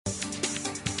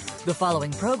The following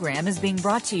program is being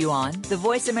brought to you on the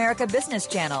Voice America Business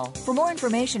Channel. For more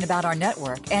information about our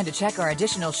network and to check our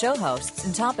additional show hosts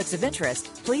and topics of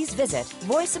interest, please visit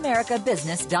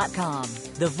voiceamericabusiness.com.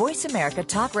 The Voice America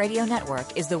Talk Radio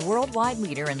Network is the worldwide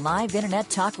leader in live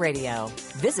Internet talk radio.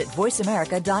 Visit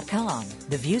voiceamerica.com.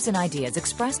 The views and ideas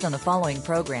expressed on the following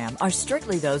program are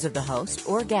strictly those of the host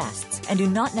or guests and do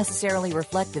not necessarily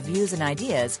reflect the views and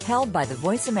ideas held by the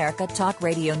Voice America Talk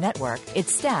Radio Network,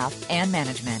 its staff, and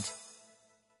management.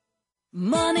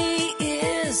 Money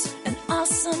is an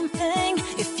awesome thing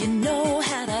if you know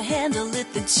how to handle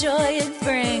it, the joy it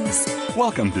brings.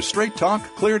 Welcome to Straight Talk,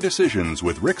 Clear Decisions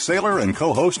with Rik Saylor and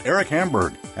co-host Eric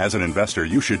Hamburg. As an investor,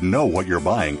 you should know what you're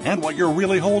buying and what you're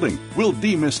really holding. We'll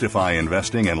demystify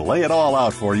investing and lay it all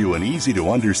out for you in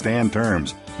easy-to-understand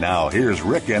terms. Now, here's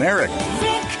Rik and Eric.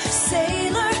 Rik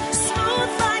Saylor, smooth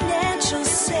financial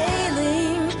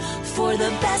sailing for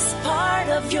the best part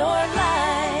of your life.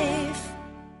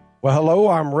 Well, hello,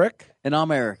 I'm Rik. And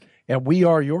I'm Eric. And we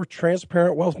are your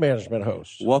Transparent Wealth Management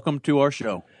hosts. Welcome to our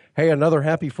show. Hey, another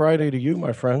happy Friday to you,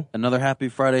 my friend. Another happy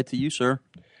Friday to you, sir.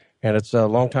 And it's a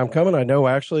long time coming. I know,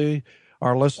 actually,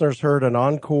 our listeners heard an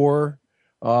encore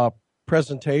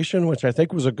presentation, which I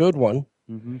think was a good one.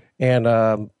 Mm-hmm.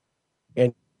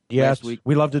 And yes,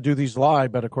 we love to do these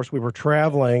live, but, of course, we were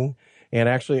traveling and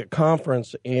actually at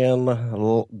conference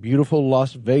in beautiful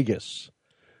Las Vegas,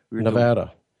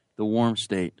 Nevada. The warm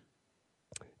state.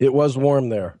 It was warm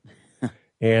there.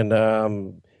 And,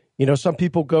 some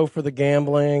people go for the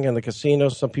gambling and the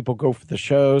casinos. Some people go for the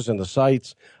shows and the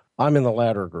sites. I'm in the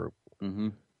latter group. Mm-hmm.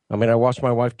 I mean, I watched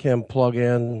my wife, Kim, plug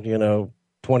in,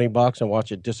 $20 and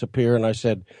watch it disappear. And I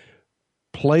said,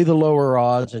 play the lower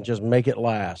odds and just make it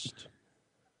last.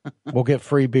 We'll get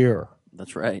free beer.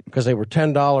 That's right. Because they were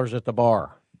 $10 at the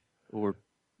bar. Or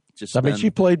just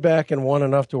she played back and won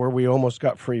enough to where we almost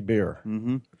got free beer.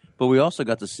 Mm-hmm. But we also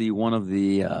got to see one of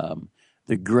the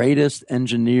greatest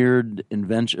engineered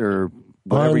invention, or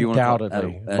whatever you want to call it.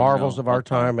 Undoubtedly. Marvels of our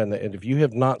time. And if you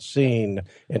have not seen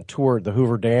and toured the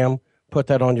Hoover Dam, put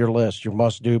that on your list. You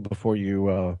must do before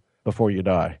you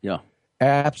die. Yeah.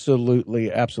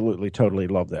 Absolutely, absolutely, totally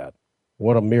love that.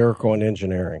 What a miracle in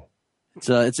engineering.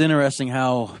 It's interesting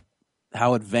how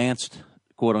advanced,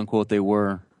 quote unquote, they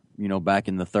were. Back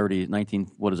in the 30s,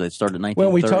 started in 1930.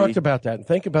 Well, we talked about that. And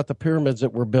think about the pyramids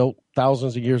that were built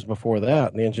thousands of years before that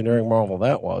and the engineering marvel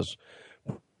that was.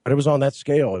 But it was on that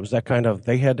scale. It was that kind of,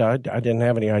 I didn't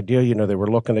have any idea. They were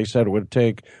looking, they said it would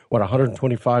take,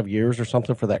 125 years or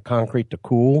something for that concrete to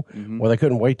cool. Mm-hmm. Well, they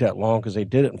couldn't wait that long because they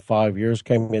did it in 5 years,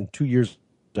 came in 2 years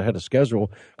ahead of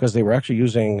schedule because they were actually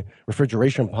using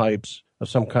refrigeration pipes of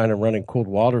some kind and running cooled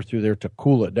water through there to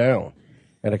cool it down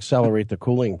and accelerate the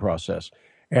cooling process.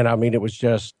 And, I mean, it was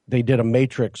just, they did a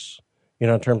matrix,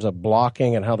 in terms of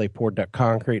blocking and how they poured that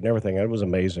concrete and everything. It was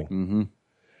amazing. Mm-hmm.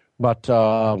 But,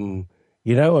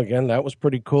 again, that was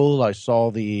pretty cool. I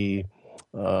saw the,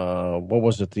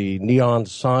 the Neon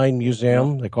Sign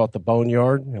Museum. They call it the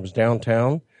Boneyard. It was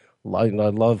downtown. I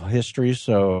love history,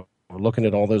 so looking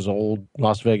at all those old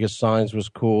Las Vegas signs was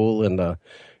cool. And a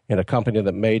company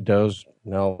that made those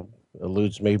now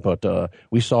eludes me, but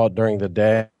we saw it during the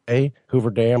day.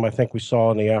 Hoover Dam, I think we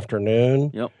saw in the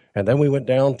afternoon. Yep. And then we went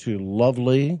down to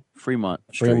lovely Fremont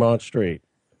Street.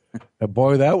 And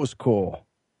boy, that was cool.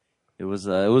 It was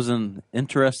an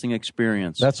interesting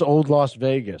experience. That's old Las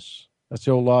Vegas. That's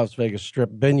the old Las Vegas Strip.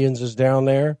 Binion's is down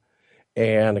there.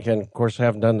 And again, of course, I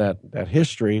haven't done that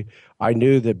history. I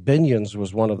knew that Binion's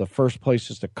was one of the first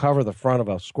places to cover the front of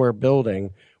a square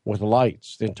building with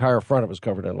lights. The entire front of it was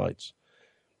covered in lights.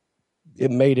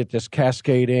 It made it this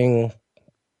cascading,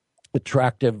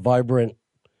 attractive, vibrant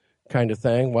kind of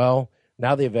thing. Well,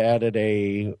 now they've added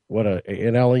an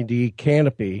LED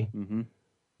canopy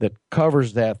that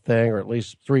covers that thing, or at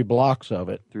least 3 blocks of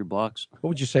it. 3 blocks. What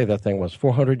would you say that thing was?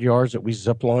 400 yards that we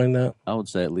zip line that? I would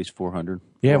say at least 400.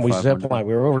 Yeah, and we zip line.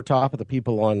 We were over top of the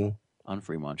people on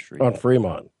Fremont Street. On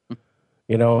Fremont,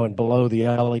 and below the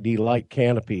LED light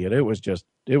canopy, and it was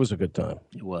a good time.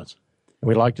 It was.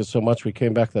 We liked it so much we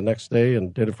came back the next day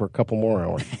and did it for a couple more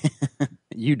hours.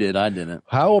 You did. I didn't.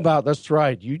 How about, that's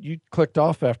right. You clicked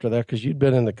off after that because you'd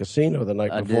been in the casino the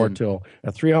night before till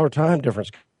a 3-hour time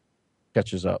difference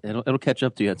catches up. It'll catch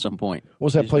up to you at some point. What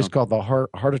was that place called? The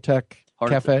Heart Attack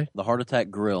Cafe? The Heart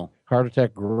Attack Grill. Heart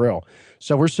Attack Grill.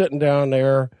 So we're sitting down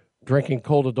there drinking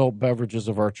cold adult beverages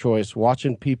of our choice,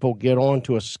 watching people get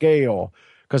onto a scale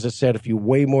because it said if you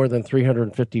weigh more than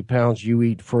 350 pounds, you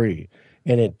eat free.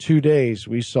 And in 2 days,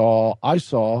 I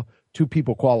saw 2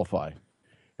 people qualify.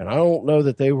 And I don't know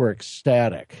that they were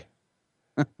ecstatic,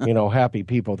 happy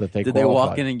people that they qualified. Did they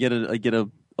walk in and get a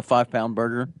 5-pound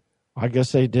burger? I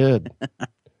guess they did.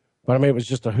 But I mean, it was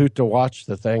just a hoot to watch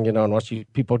the thing, and watch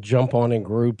people jump on in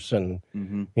groups and,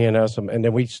 and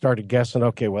then we started guessing,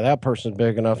 okay, well, that person's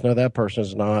big enough. No, that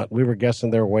person's not. We were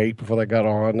guessing their weight before they got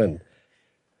on, and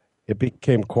it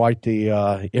became quite the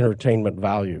entertainment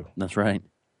value. That's right.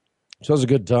 So it was a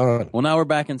good time. Well, now we're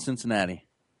back in Cincinnati.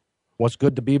 Well, it's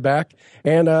good to be back.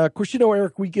 And, of course,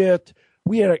 Eric, we get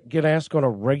asked on a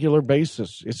regular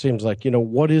basis, it seems like,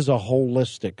 what does a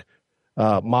holistic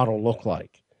model look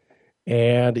like?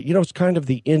 And, it's kind of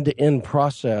the end-to-end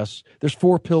process. There's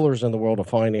 4 pillars in the world of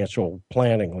financial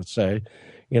planning, let's say.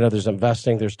 There's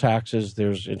investing, there's taxes,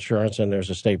 there's insurance, and there's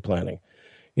estate planning.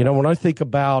 When I think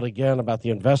about the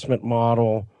investment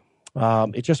model,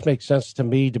 it just makes sense to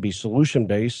me to be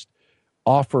solution-based,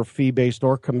 offer fee-based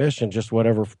or commission, just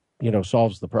whatever,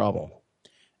 solves the problem.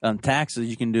 Taxes,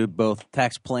 you can do both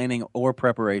tax planning or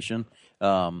preparation.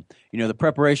 The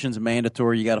preparation is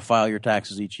mandatory. You got to file your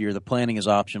taxes each year. The planning is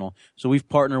optional. So we've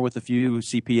partnered with a few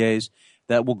CPAs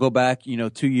that will go back,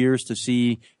 2 years to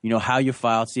see, how you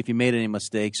filed, see if you made any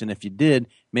mistakes. And if you did,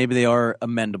 maybe they are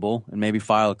amendable and maybe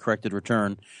file a corrected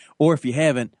return. Or if you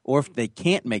haven't, or if they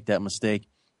can't make that mistake,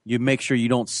 you make sure you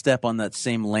don't step on that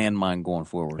same landmine going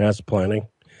forward. That's planning.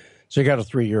 So you got a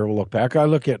 3-year look back. I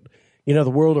look at, the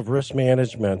world of risk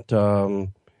management,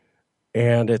 and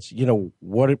it's,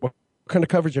 what kind of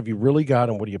coverage have you really got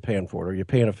and what are you paying for it? Are you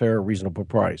paying a fair or reasonable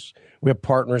price? We have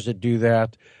partners that do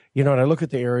that. And I look at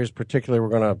the areas, particularly we're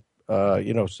going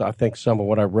to, so I think some of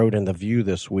what I wrote in The View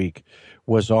this week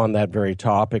was on that very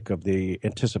topic of the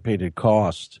anticipated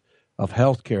cost of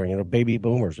healthcare. Baby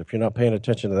boomers, if you're not paying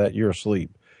attention to that, you're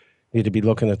asleep. You need to be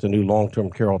looking at the new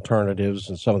long-term care alternatives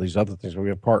and some of these other things. We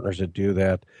have partners that do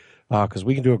that because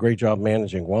we can do a great job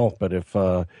managing wealth. But if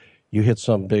you hit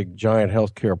some big, giant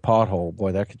healthcare pothole,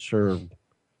 boy, that could sure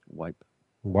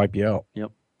wipe you out.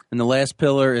 Yep. And the last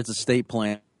pillar is estate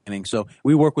planning. So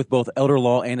we work with both elder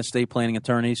law and estate planning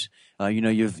attorneys.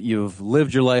 You've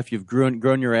lived your life, you've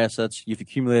grown your assets, you've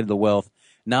accumulated the wealth.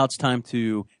 Now it's time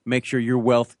to make sure your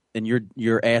wealth and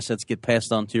your assets get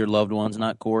passed on to your loved ones,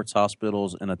 not courts,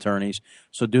 hospitals, and attorneys.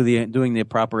 So doing the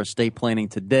proper estate planning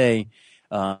today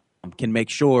can make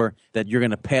sure that you're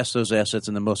going to pass those assets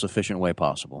in the most efficient way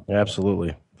possible.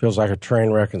 Absolutely. Feels like a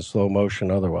train wreck in slow motion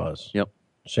otherwise. Yep.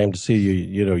 Shame to see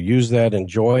you use that,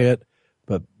 enjoy it,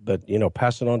 but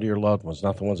pass it on to your loved ones,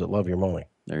 not the ones that love your money.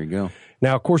 There you go.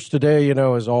 Now, of course, today,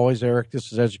 as always, Eric,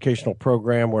 this is an educational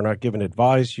program. We're not giving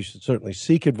advice. You should certainly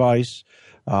seek advice,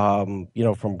 from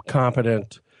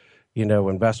competent,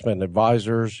 investment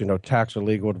advisors, tax or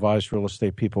legal advice, real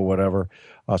estate people, whatever.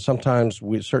 Sometimes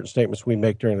certain statements we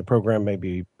make during the program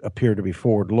appear to be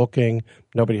forward-looking.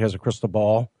 Nobody has a crystal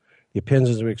ball. The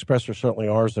opinions we express are certainly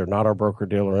ours. They're not our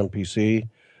broker-dealer MPC.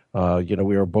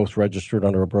 We are both registered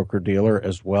under a broker-dealer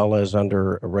as well as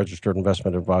under a registered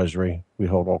investment advisory. We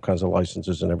hold all kinds of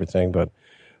licenses and everything, but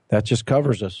that just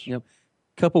covers us. Yep.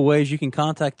 Couple ways you can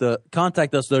contact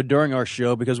us though during our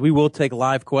show, because we will take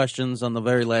live questions on the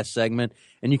very last segment,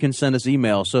 and you can send us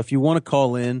emails. So if you want to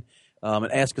call in and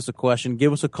ask us a question,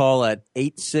 give us a call at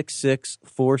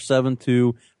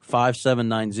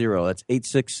 866-472-5790. That's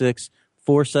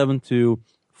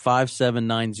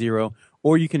 866-472-5790.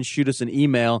 Or you can shoot us an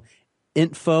email,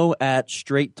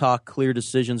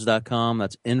 info@straighttalkcleardecisions.com.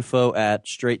 That's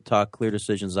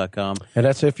info@straighttalkcleardecisions.com. And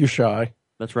that's if you're shy.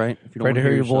 That's right. If you don't Great want to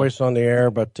hear your yourself. voice on the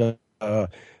air, but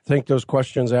think those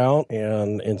questions out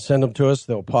and send them to us.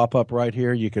 They'll pop up right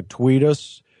here. You could tweet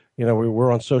us.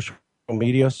 We're on social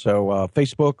media, so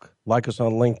Facebook, like us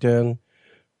on LinkedIn.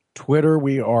 Twitter,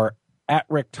 we are at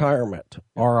Riktirement,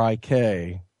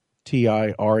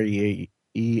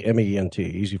 RIKTIREEMENT.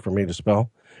 Easy for me to spell,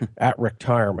 at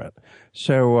Riktirement.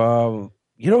 So,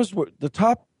 the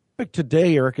topic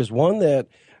today, Eric, is one that,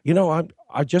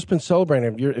 I've just been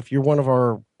celebrating. If you're one of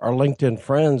our LinkedIn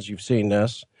friends, you've seen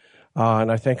this,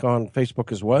 and I think on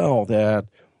Facebook as well, that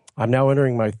I'm now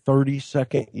entering my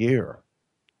 32nd year.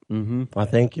 Mm-hmm. I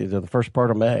think the first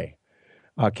part of May.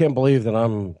 I can't believe that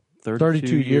I'm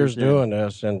 32 years doing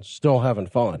this and still having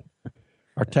fun.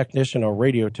 Our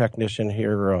radio technician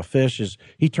here, Fish,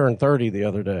 he turned 30 the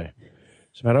other day.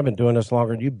 So, man, I've been doing this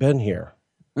longer than you've been here.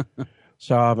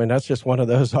 So, that's just one of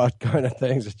those odd kind of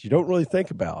things that you don't really think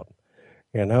about,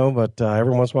 but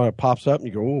every once in a while it pops up and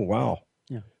you go, oh, wow.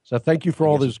 Yeah. So thank you for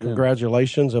all those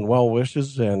congratulations and well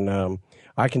wishes. And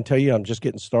I can tell you I'm just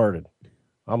getting started.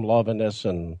 I'm loving this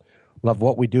and love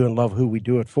what we do and love who we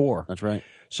do it for. That's right.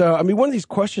 So, one of these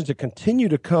questions that continue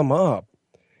to come up,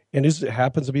 and it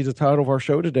happens to be the title of our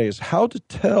show today, is how to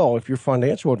tell if your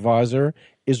financial advisor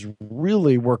is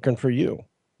really working for you.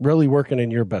 really working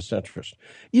in your best interest.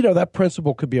 That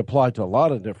principle could be applied to a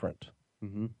lot of different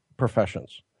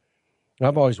professions.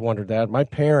 I've always wondered that. My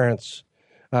parents,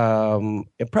 and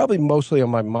probably mostly on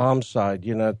my mom's side,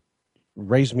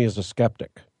 raised me as a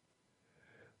skeptic.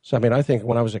 So, I think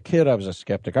when I was a kid, I was a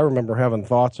skeptic. I remember having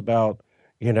thoughts about,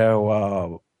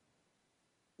 going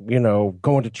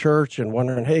to church and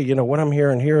wondering, hey, what I'm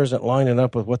hearing here isn't lining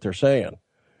up with what they're saying.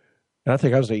 And I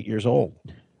think I was 8 years old.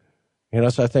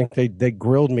 So I think they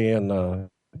grilled me in the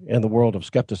world of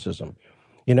skepticism.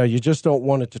 You just don't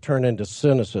want it to turn into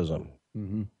cynicism,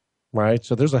 right?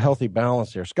 So there's a healthy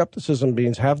balance there. Skepticism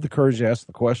means have the courage to ask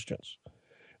the questions.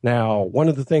 Now, one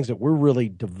of the things that we're really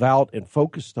devout and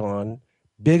focused on,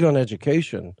 big on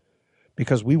education,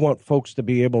 because we want folks to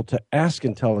be able to ask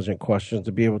intelligent questions,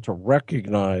 to be able to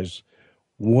recognize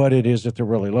what it is that they're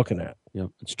really looking at. Yeah,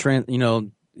 it's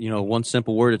one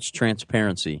simple word, it's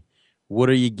transparency. What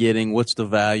are you getting? What's the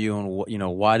value? And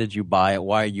why did you buy it?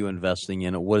 Why are you investing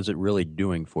in it? What is it really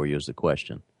doing for you is the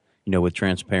question. With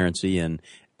transparency and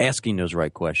asking those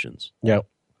right questions. Yeah.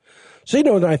 So,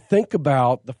 when I think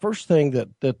about the first thing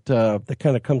that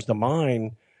kind of comes to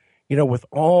mind, with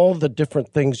all the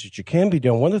different things that you can be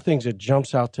doing, one of the things that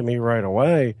jumps out to me right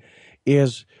away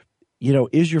is,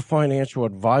 is your financial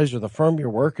advisor, the firm you're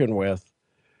working with,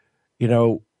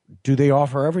 do they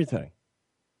offer everything?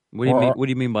 What do you mean? What do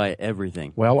you mean by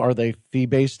everything? Well, are they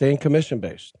fee-based and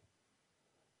commission-based?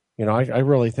 I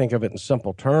really think of it in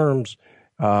simple terms.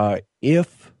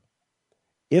 If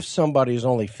somebody is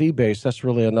only fee-based, that's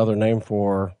really another name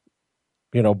for,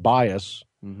 bias.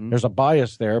 There's a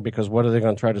bias there because what are they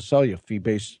going to try to sell you?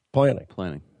 Fee-based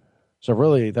planning. So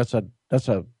really, that's a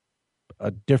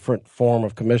different form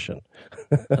of commission.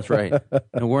 That's right.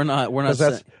 And we're not.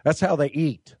 That's how they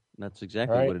eat. That's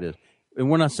exactly what it is. And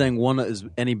we're not saying one is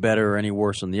any better or any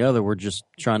worse than the other. We're just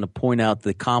trying to point out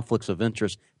the conflicts of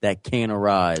interest that can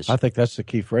arise. I think that's the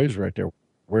key phrase right there.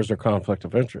 Where's their conflict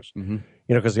of interest?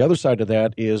 Because the other side of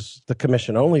that is the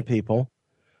commission-only people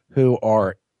who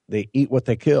they eat what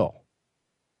they kill.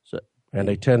 And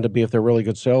they tend to be, if they're really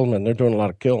good salesmen, they're doing a lot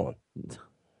of killing.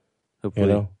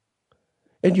 Hopefully.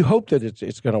 And you hope that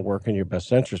it's going to work in your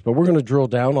best interest. But we're going to drill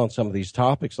down on some of these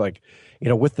topics, like,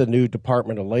 with the new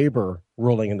Department of Labor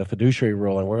ruling and the fiduciary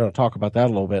ruling. We're going to talk about that a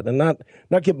little bit and not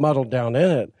get muddled down in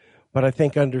it, but I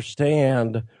think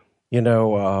understand,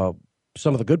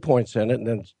 some of the good points in it and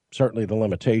then certainly the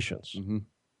limitations.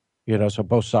 So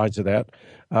both sides of that.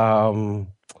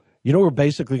 We're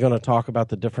basically going to talk about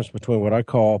the difference between what I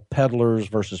call peddlers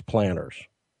versus planners.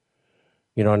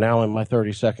 Now in my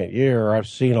 32nd year, I've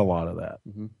seen a lot of that.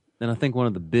 And I think one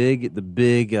of the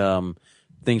big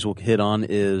things we'll hit on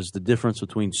is the difference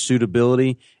between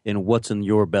suitability and what's in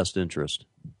your best interest.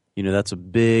 That's a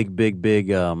big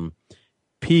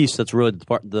piece that's really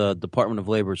the Department of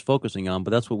Labor is focusing on, but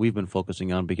that's what we've been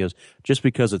focusing on because just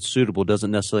because it's suitable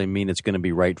doesn't necessarily mean it's going to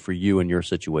be right for you and your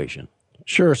situation.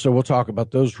 Sure. So we'll talk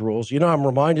about those rules. I'm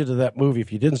reminded of that movie.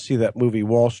 If you didn't see that movie,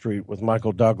 Wall Street, with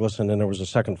Michael Douglas, and then there was a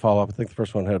second follow-up. I think the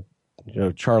first one had,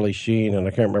 Charlie Sheen, and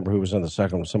I can't remember who was in the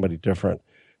second one, somebody different,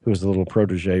 who was the little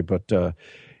protege. But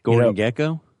Gordon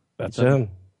Gekko? That's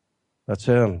him.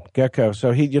 Gekko.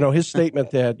 So he, his statement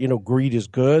that, greed is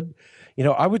good,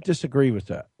 I would disagree with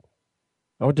that.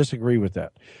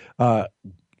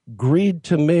 Greed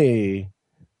to me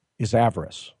is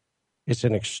avarice. It's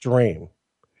an extreme.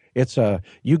 It's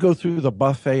you go through the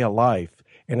buffet of life,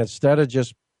 and instead of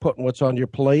just putting what's on your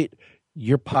plate,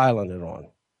 you're piling it on.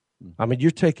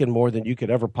 You're taking more than you could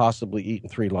ever possibly eat in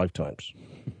 3 lifetimes.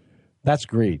 That's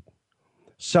greed.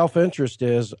 Self-interest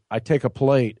is I take a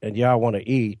plate, and I want to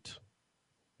eat,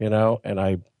 and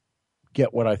I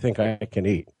get what I think I can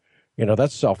eat.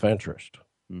 That's self-interest.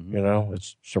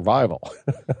 It's survival.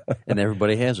 And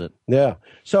everybody has it. Yeah.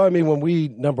 So, when we,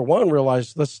 number one,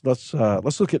 realize let's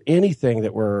look at anything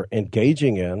that we're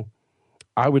engaging in,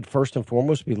 I would first and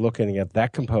foremost be looking at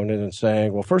that component and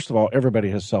saying, well, first of all, everybody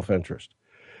has self-interest.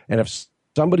 And if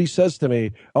somebody says to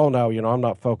me, oh, no, I'm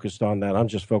not focused on that, I'm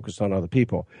just focused on other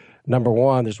people. Number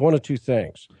one, there's one of two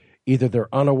things. Either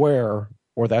they're unaware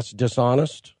or that's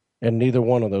dishonest, and neither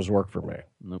one of those work for me.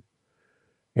 Nope.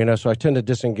 So I tend to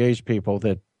disengage people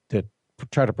that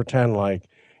try to pretend like,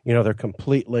 they're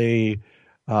completely,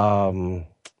 benevolent.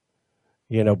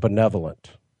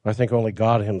 I think only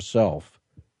God himself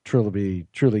truly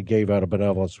gave out of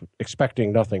benevolence,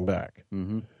 expecting nothing back.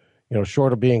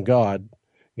 Short of being God,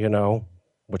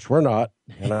 which we're not,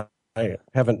 and I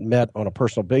haven't met on a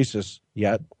personal basis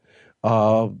yet.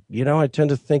 I tend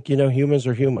to think, humans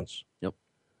are humans. Yep.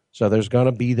 So there's going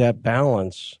to be that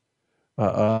balance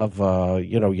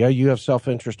you have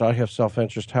self-interest, I have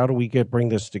self-interest. How do we bring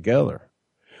this together?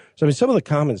 So, I mean, some of the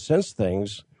common sense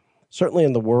things, certainly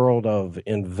in the world of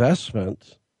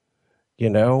investment,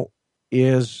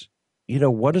 is,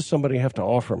 what does somebody have to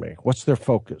offer me? What's their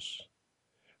focus?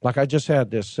 Like I just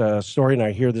had this story, and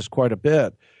I hear this quite a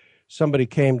bit. Somebody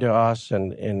came to us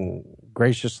and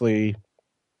graciously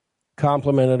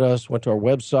complimented us, went to our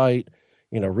website,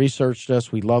 researched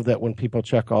us. We love that when people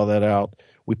check all that out.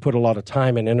 We put a lot of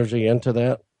time and energy into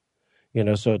that,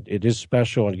 so it is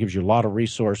special and it gives you a lot of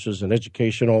resources and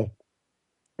educational.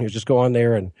 You just go on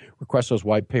there and request those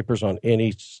white papers on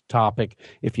any topic.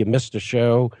 If you missed a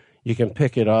show, you can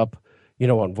pick it up,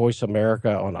 on Voice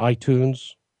America, on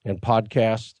iTunes and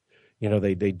podcast.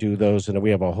 They do those, and we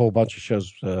have a whole bunch of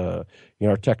shows.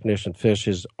 Our Technician Fish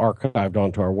is archived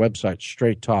onto our website,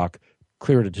 Straight Talk,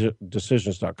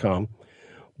 cleardecisions.com.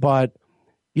 But,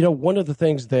 one of the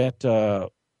things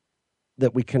that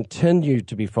we continue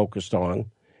to be focused on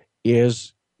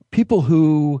is people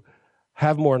who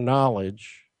have more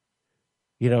knowledge,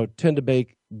 tend to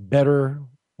make better,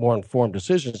 more informed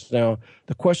decisions. Now,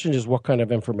 the question is, what kind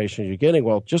of information are you getting?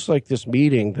 Well, just like this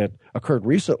meeting that occurred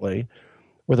recently,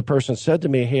 where the person said to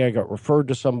me, hey, I got referred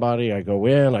to somebody. I go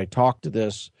in, I talk to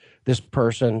this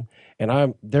person,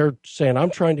 and they're saying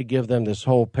I'm trying to give them this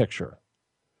whole picture.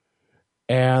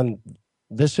 And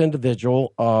this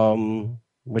individual,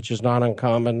 which is not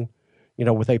uncommon,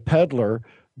 with a peddler,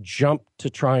 jumped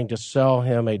to trying to sell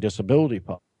him a disability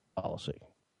policy.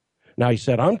 Now, he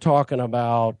said, I'm talking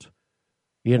about,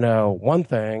 one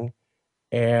thing,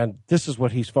 and this is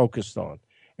what he's focused on.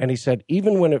 And he said,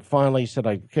 even when it finally said,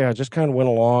 I just kind of went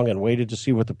along and waited to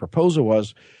see what the proposal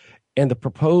was. And the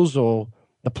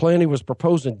plan he was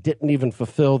proposing didn't even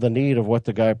fulfill the need of what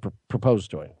the guy proposed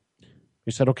to him.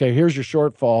 He said, okay, here's your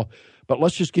shortfall, but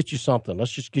let's just get you something.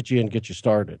 Let's just get you in and get you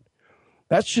started.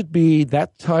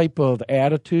 That type of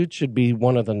attitude should be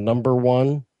one of the number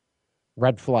one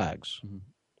red flags,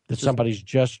 that somebody's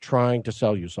just trying to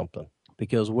sell you something.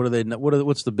 Because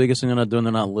what's the biggest thing they're not doing?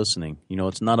 They're not listening.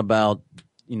 It's not about,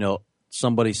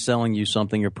 somebody selling you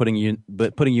something or putting you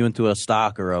into a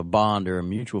stock or a bond or a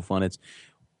mutual fund. It's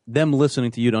them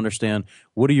listening to you to understand,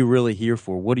 what are you really here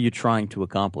for? What are you trying to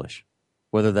accomplish?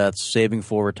 Whether that's saving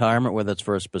for retirement, whether that's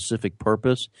for a specific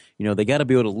purpose, they got to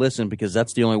be able to listen, because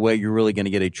that's the only way you're really going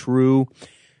to get a true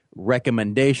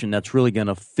recommendation that's really going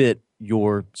to fit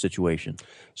your situation.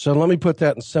 So let me put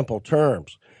that in simple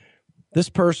terms. This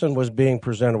person was being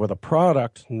presented with a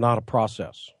product, not a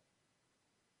process.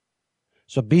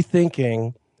 So be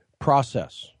thinking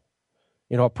process.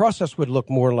 A process would look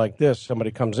more like this.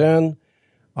 Somebody comes in.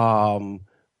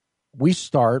 We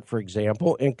start, for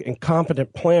example, in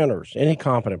competent planners. Any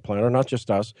competent planner, not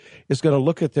just us, is going to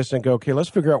look at this and go, okay, let's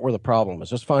figure out where the problem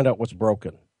is. Let's find out what's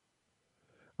broken.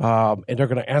 And they're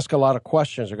going to ask a lot of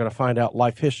questions. They're going to find out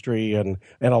life history and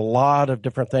a lot of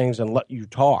different things and let you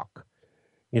talk.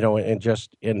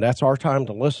 And that's our time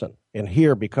to listen and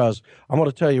hear, because I'm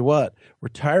going to tell you what,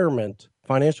 retirement,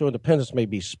 financial independence may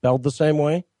be spelled the same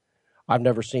way. I've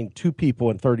never seen two people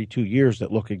in 32 years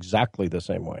that look exactly the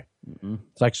same way. Mm-hmm.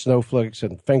 It's like snowflakes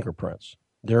and fingerprints.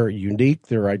 They're unique.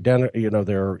 They're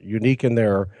they're unique in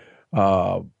their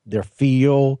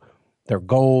feel, their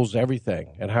goals,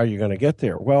 everything, and how you're going to get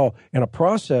there. Well, in a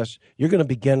process, you're going to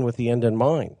begin with the end in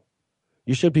mind.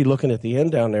 You should be looking at the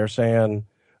end down there saying,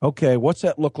 okay, what's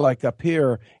that look like up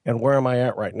here, and where am I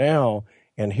at right now?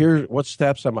 And here, what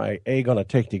steps am I, A, going to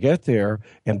take to get there?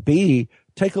 And B,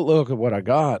 take a look at what I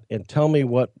got and tell me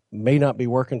what may not be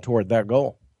working toward that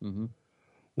goal. Mm-hmm.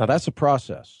 Now, that's a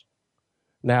process.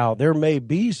 Now, there may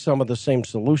be some of the same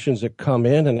solutions that come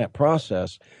in that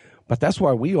process, but that's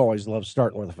why we always love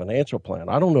starting with a financial plan.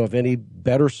 I don't know of any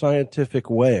better scientific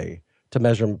way to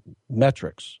measure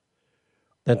metrics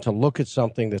than to look at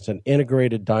something that's an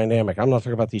integrated dynamic. I'm not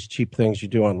talking about these cheap things you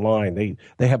do online.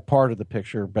 They have part of the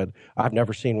picture, but I've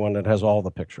never seen one that has all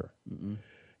the picture. Mm-hmm.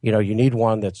 You need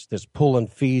one that's pulling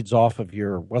feeds off of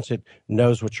once it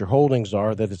knows what your holdings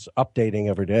are, that it's updating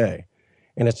every day.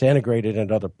 And it's integrated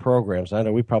into other programs. I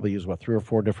know we probably use, 3 or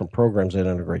 4 different programs that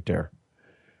integrate there.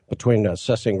 Between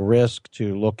assessing risk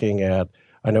to looking at,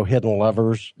 hidden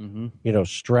levers, mm-hmm.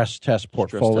 Stress test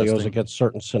portfolios against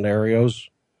certain scenarios,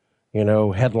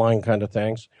 headline kind of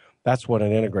things. That's what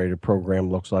an integrated program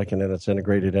looks like, and then it's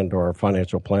integrated into our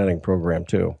financial planning program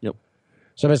too. Yep.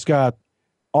 So it's got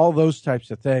all those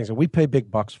types of things, and we pay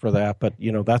big bucks for that, but,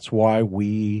 that's why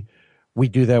we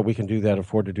do that. We can do that,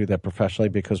 afford to do that professionally,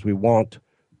 because we want,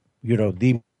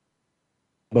 the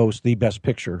best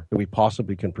picture that we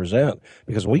possibly can present.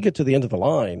 Because when we get to the end of the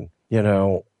line,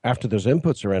 after those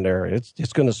inputs are in there,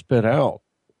 it's going to spit out,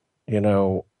 what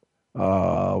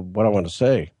I want to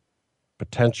say,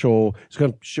 potential.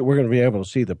 We're going to be able to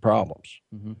see the problems.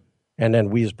 Mm-hmm. And then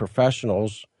we as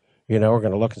professionals, are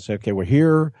going to look and say, okay, we're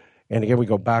here. And again, we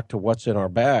go back to what's in our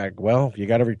bag. Well, if you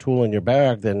got every tool in your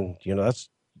bag, then, that's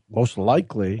most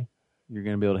likely. You're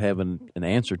going to be able to have an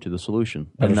answer to the solution.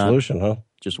 And not solution, huh?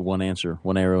 Just one answer,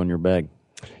 one arrow in your bag.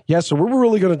 Yeah, so we're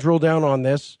really going to drill down on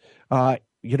this. How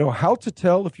to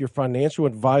tell if your financial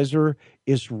advisor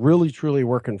is really, truly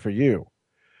working for you.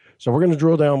 So we're going to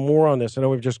drill down more on this. I know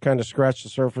we've just kind of scratched the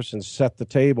surface and set the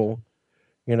table,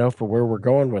 for where we're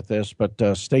going with this, but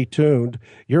stay tuned.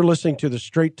 You're listening to the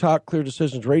Straight Talk Clear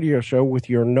Decisions radio show with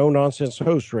your no-nonsense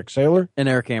host, Rik Saylor. And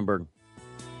Erik Hamburg.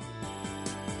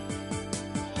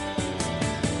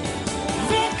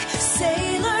 Rik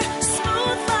Saylor,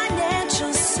 smooth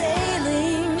financial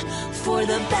sailing for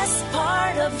the best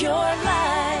part of your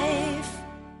life.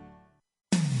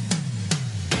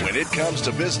 When it comes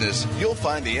to business, you'll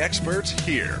find the experts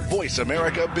here. Voice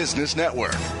America Business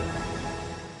Network.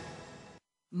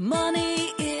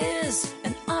 Money is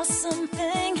an awesome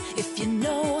thing if you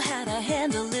know how to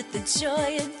handle it, the joy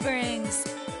it brings.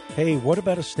 Hey, what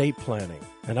about estate planning?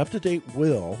 An up-to-date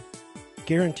will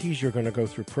guarantees you're going to go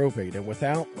through probate, and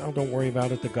without, well, don't worry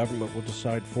about it, the government will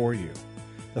decide for you.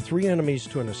 The three enemies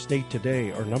to an estate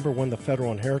today are, number one, the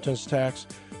federal inheritance tax,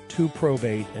 two,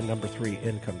 probate, and number three,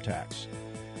 income tax.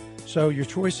 So your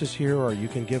choices here are you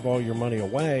can give all your money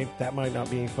away. That might not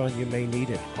be any fun. You may need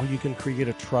it. Or you can create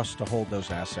a trust to hold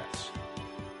those assets.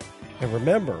 And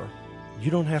remember,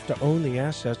 you don't have to own the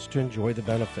assets to enjoy the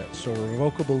benefits. So a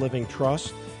revocable living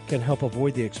trust can help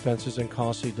avoid the expenses and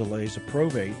costly delays of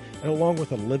probate, and along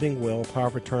with a living will, power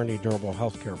of attorney, durable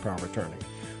health care power of attorney.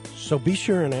 So be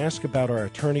sure and ask about our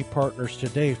attorney partners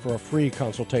today for a free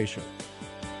consultation.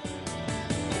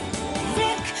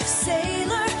 Rik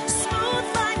Saylor, smooth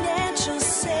financial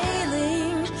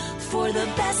sailing for the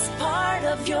best part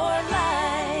of your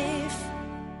life.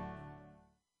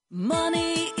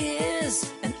 Money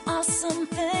is an awesome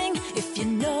thing if you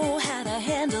know how to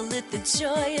handle it, the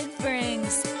joy it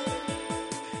brings.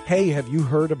 Hey, have you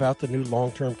heard about the new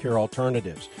long-term care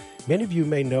alternatives? Many of you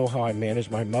may know how I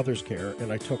managed my mother's care,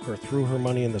 and I took her through her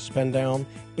money in the spend down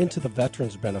into the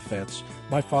veterans benefits.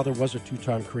 My father was a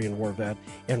two-time Korean War vet,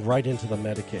 and right into the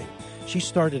Medicaid. She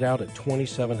started out at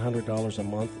 $2,700 a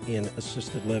month in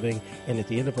assisted living, and at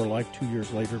the end of her life, 2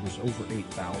 years later, was over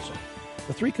 $8,000.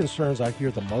 The three concerns I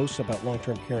hear the most about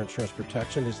long-term care insurance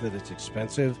protection is that it's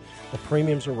expensive, the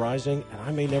premiums are rising, and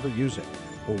I may never use it.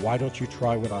 Well, why don't you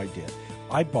try what I did?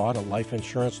 I bought a life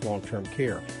insurance long-term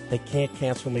care. They can't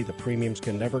cancel me, the premiums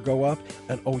can never go up,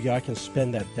 and oh yeah, I can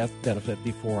spend that death benefit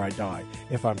before I die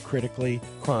if I'm critically,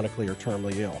 chronically, or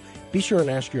terminally ill. Be sure and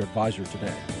ask your advisor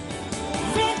today.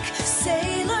 Rik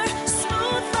Saylor,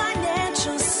 smooth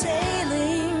financial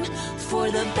sailing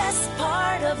for the best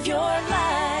part of your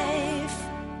life.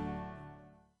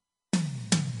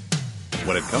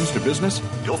 When it comes to business,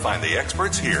 you'll find the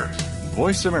experts here.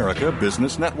 Voice America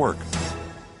Business Network.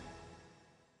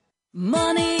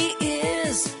 Money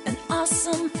is an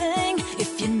awesome thing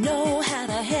if you know how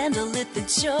to handle it, the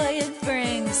joy it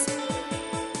brings.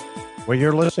 Well,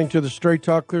 you're listening to the Straight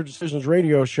Talk Clear Decisions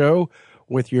radio show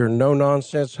with your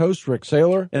no-nonsense host, Rik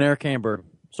Saylor. And Erik Hamburg.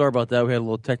 Sorry about that. We had a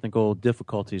little technical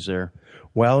difficulties there.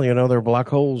 Well, there are black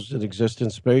holes that exist in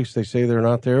space. They say they're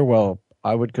not there. Well,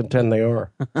 I would contend they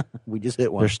are. We just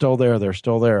hit one. They're still there. They're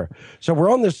still there. So we're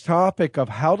on this topic of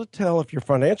how to tell if your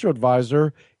financial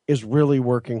advisor is really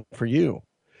working for you.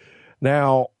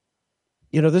 Now,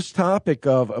 this topic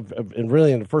and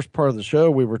really in the first part of the show,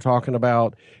 we were talking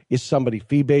about, is somebody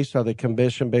fee-based? Are they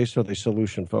commission-based? Are they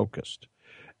solution-focused?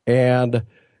 And,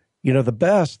 the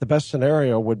best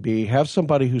scenario would be have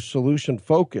somebody who's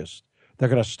solution-focused. They're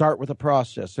going to start with a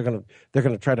process. They're going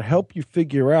to try to help you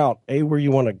figure out, where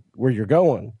you're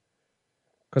going.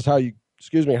 Because how are you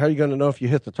going to know if you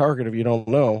hit the target if you don't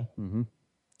know? Mm-hmm.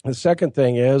 The second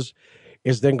thing is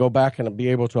then go back and be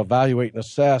able to evaluate and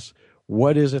assess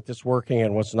what is it that's working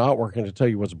and what's not working to tell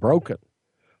you what's broken.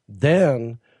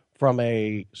 Then, from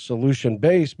a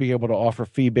solution-based, be able to offer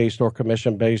fee-based or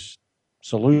commission-based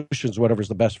solutions, whatever's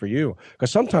the best for you. Because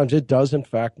sometimes it does, in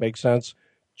fact, make sense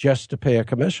just to pay a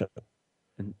commission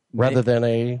rather than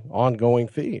a ongoing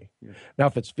fee. Yeah. Now,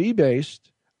 if it's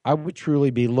fee-based, I would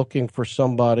truly be looking for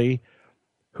somebody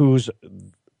who's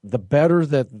the better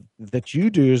that you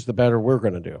do is the better we're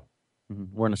going to do.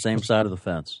 We're on the same side of the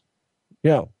fence.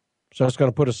 Yeah. So it's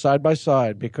going to put us side by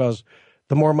side because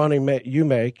the more money you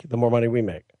make, the more money we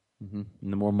make. Mm-hmm.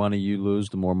 And the more money you lose,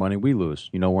 the more money we lose.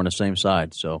 We're on the same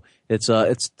side. So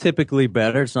it's typically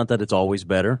better. It's not that it's always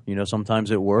better.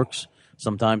 Sometimes it works.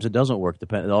 Sometimes it doesn't work.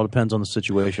 It all depends on the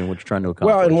situation what you're trying to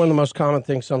accomplish. Well, and one of the most common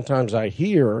things sometimes I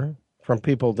hear from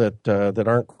people that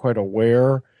aren't quite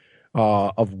aware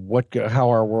of how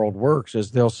our world works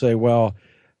is they'll say, well,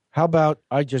 how about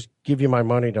I just give you my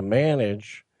money to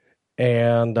manage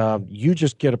and you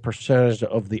just get a percentage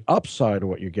of the upside of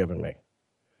what you're giving me.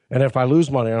 And if I lose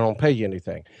money, I don't pay you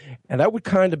anything. And that would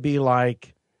kind of be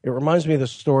like, it reminds me of the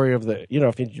story of if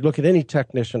you look at any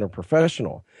technician or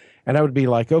professional, and I would be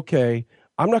like, okay,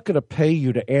 I'm not going to pay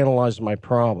you to analyze my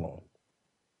problem.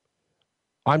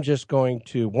 I'm just going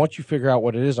to, once you figure out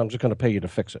what it is, I'm just going to pay you to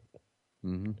fix it.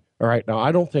 Mm-hmm. All right. Now,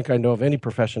 I don't think I know of any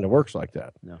profession that works like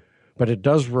that. No. But it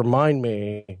does remind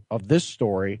me of this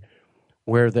story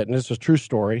and this is a true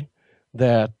story,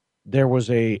 that there was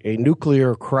a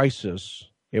nuclear crisis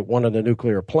at one of the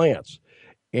nuclear plants.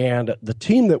 And the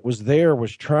team that was there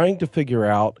was trying to figure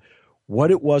out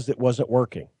what it was that wasn't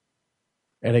working.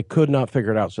 And they could not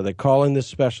figure it out. So they call in this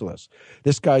specialist.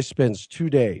 This guy spends 2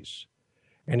 days,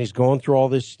 and he's going through all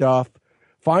this stuff.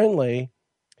 Finally,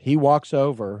 he walks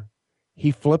over,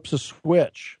 he flips a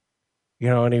switch,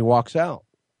 and he walks out.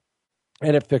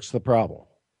 And it fixed the problem.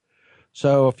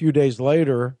 So a few days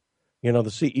later, the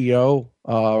CEO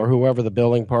or whoever the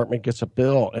billing department gets a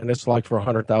bill, and it's like for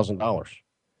 $100,000.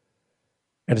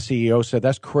 And the CEO said,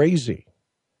 that's crazy.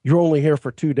 You're only here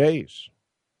for 2 days.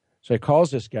 So he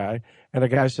calls this guy, and the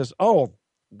guy says, oh,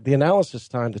 the analysis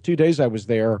time, the 2 days I was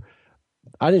there,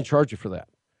 I didn't charge you for that.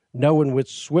 Knowing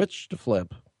which switch to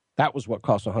flip, that was what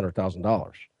cost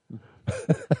 $100,000.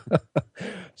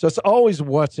 So it's always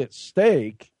what's at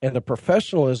stake and the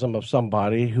professionalism of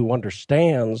somebody who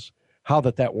understands how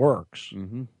that works,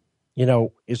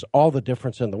 is all the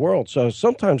difference in the world. So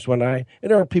sometimes and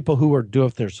there are people who are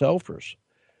do-it-yourselfers.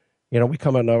 We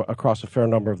come across a fair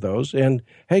number of those. And,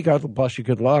 hey, God bless you,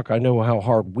 good luck. I know how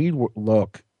hard we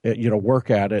work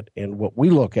at it and what we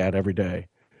look at every day,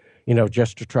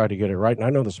 just to try to get it right. And I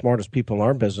know the smartest people in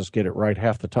our business get it right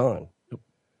half the time.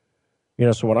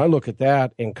 So when I look at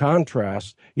that in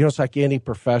contrast, it's like any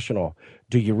professional.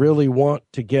 Do you really want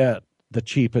to get the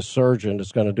cheapest surgeon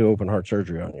that's going to do open heart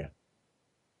surgery on you?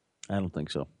 I don't think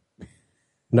so.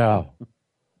 No,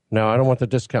 I don't want the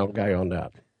discount guy on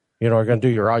that. Are going to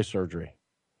do your eye surgery.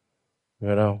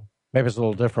 Maybe it's a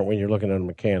little different when you're looking at a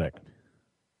mechanic.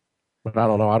 But I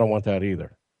don't know. I don't want that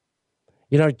either.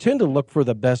 I tend to look for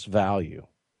the best value.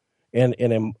 And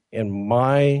in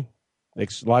my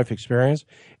life experience,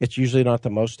 it's usually not the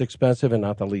most expensive and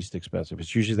not the least expensive.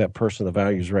 It's usually that person the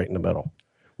value is right in the middle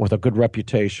with a good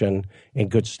reputation and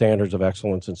good standards of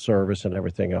excellence and service and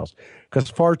everything else. Because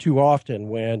far too often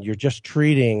when you're just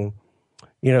treating,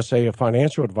 say a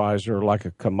financial advisor like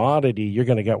a commodity, you're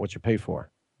going to get what you pay for.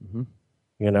 Mm-hmm.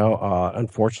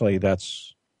 Unfortunately,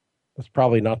 that's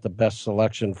probably not the best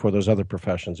selection for those other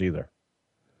professions either.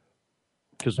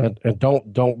 And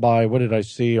don't buy. What did I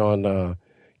see on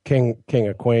King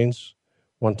of Queens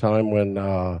one time when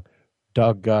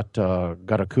Doug got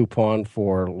a coupon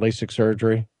for LASIK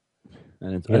surgery?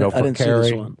 And for I didn't Carrie.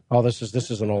 See this one. Oh, this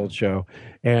is an old show,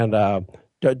 and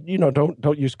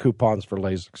don't use coupons for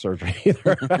LASIK surgery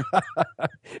either.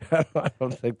 I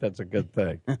don't think that's a good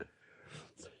thing.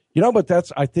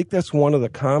 But I think that's one of the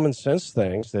common sense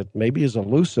things that maybe is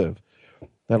elusive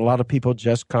that a lot of people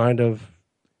just kind of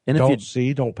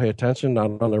don't pay attention,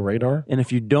 not on their radar. And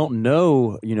if you don't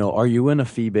know, are you in a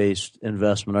fee-based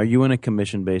investment? Are you in a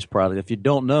commission-based product? If you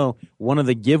don't know, one of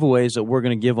the giveaways that we're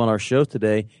going to give on our show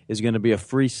today is going to be a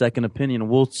free second opinion.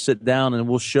 We'll sit down and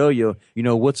we'll show you,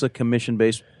 what's a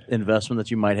commission-based investment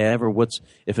that you might have, or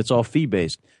if it's all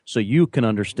fee-based, so you can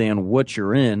understand what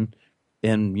you're in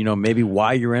and, maybe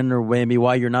why you're in or maybe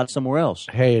why you're not somewhere else.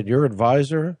 Hey, and your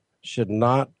advisor should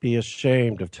not be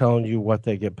ashamed of telling you what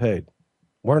they get paid.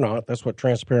 We're not. That's what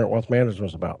Transparent Wealth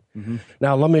Management is about. Mm-hmm.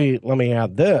 Now, let me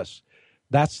add this.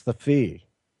 That's the fee.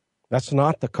 That's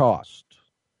not the cost.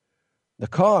 The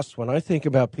cost, when I think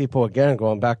about people, again,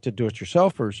 going back to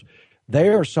do-it-yourselfers, they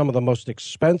are some of the most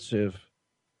expensive,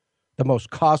 the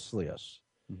most costliest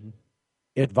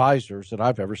advisors that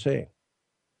I've ever seen.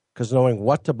 Because knowing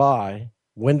what to buy,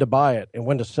 when to buy it, and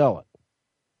when to sell it,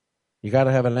 you got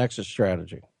to have an exit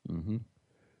strategy. Mm-hmm.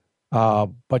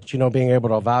 But being able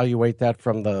to evaluate that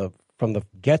from the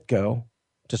get-go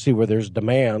to see where there's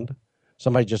demand.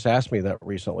 Somebody just asked me that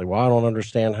recently. Well, I don't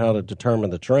understand how to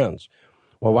determine the trends.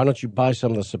 Well, why don't you buy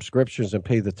some of the subscriptions and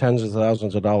pay the tens of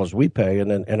thousands of dollars we pay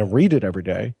and then read it every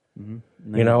day,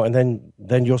 and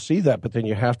then you'll see that. But then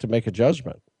you have to make a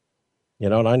judgment.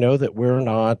 And I know that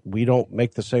we don't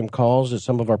make the same calls as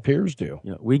some of our peers do.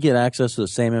 We get access to the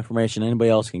same information anybody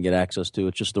else can get access to.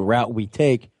 It's just the route we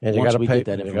take. And you got to pay.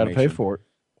 You got to pay for it.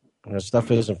 That stuff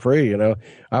isn't free.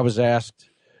 I was asked,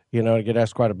 I get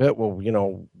asked quite a bit,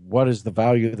 well, what is the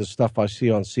value of the stuff I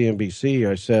see on CNBC?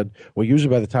 I said, well,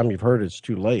 usually by the time you've heard it, it's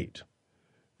too late.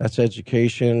 That's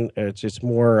education. It's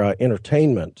more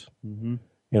entertainment. Mm-hmm.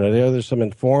 There's some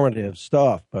informative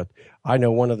stuff, but I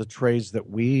know one of the trades that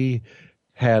we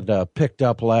had picked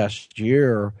up last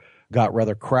year got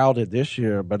rather crowded this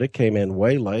year, but it came in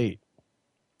way late.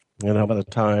 By the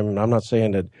time, I'm not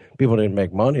saying that people didn't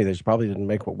make money, they probably didn't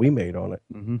make what we made on it.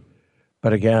 Mm-hmm.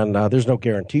 But again, there's no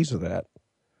guarantees of that.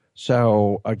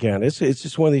 So again, it's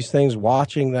just one of these things,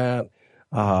 watching that,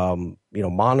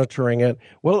 monitoring it.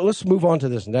 Well, let's move on to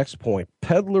this next point.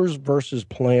 Peddlers versus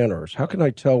planners. How can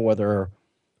I tell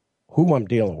who I'm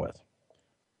dealing with?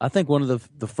 I think one of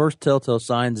the first telltale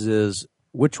signs is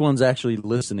which one's actually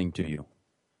listening to you.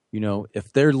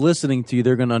 If they're listening to you,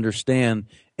 they're going to understand,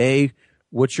 A,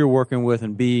 what you're working with,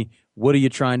 and B, what are you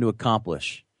trying to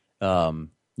accomplish?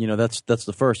 That's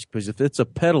the first. Because if it's a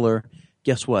peddler,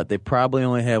 guess what? They probably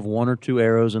only have one or two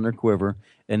arrows in their quiver,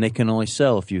 and they can only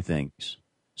sell a few things.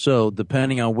 So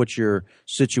depending on what your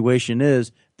situation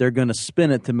is, they're going to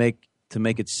spin it to make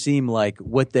it seem like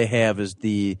what they have is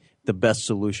the best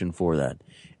solution for that.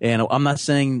 And I'm not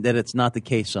saying that it's not the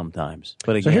case sometimes.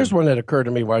 But again, so here's one that occurred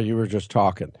to me while you were just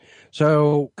talking.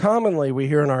 So commonly we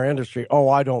hear in our industry, oh,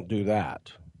 I don't do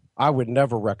that. I would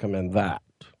never recommend that.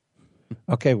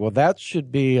 Okay, well, that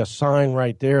should be a sign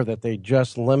right there that they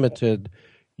just limited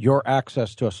your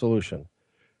access to a solution.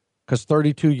 Because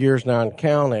 32 years now and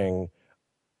counting,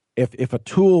 if a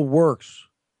tool works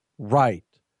right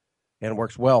and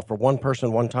works well for one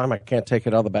person one time, I can't take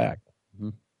it out of the bag. Mm-hmm.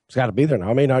 It's got to be there now.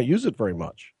 I may not use it very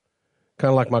much. Kind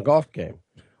of like my golf game.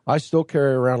 I still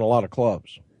carry around a lot of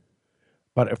clubs.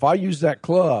 But if I use that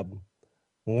club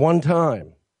one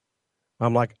time,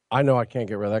 I'm like, I know I can't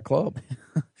get rid of that club.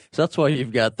 So that's why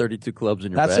you've got 32 clubs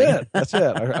in your bag. That's it.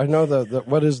 I know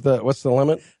what's the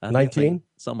limit? 19?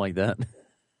 Something like that.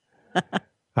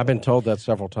 I've been told that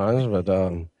several times, but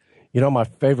my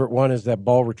favorite one is that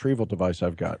ball retrieval device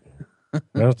I've got. I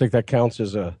don't think that counts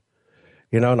as a,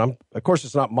 and of course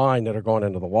it's not mine that are going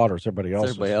into the water. It's everybody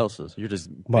else's. Everybody else's. You're just.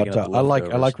 But I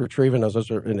like retrieving those.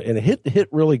 Those are and hit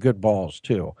really good balls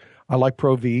too. I like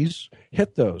Pro V's.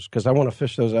 Hit those because I want to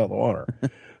fish those out of the water.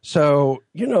 So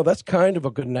that's kind of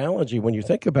a good analogy when you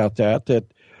think about that.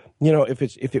 That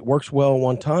if it works well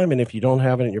one time and if you don't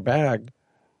have it in your bag,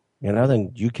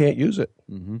 then you can't use it.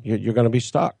 Mm-hmm. You're going to be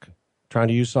stuck trying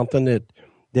to use something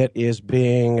that is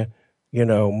being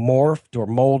morphed or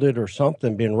molded or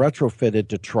something, being retrofitted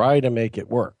to try to make it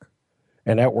work.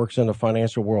 And that works in the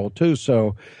financial world too.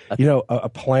 So, a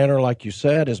planner, like you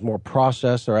said, is more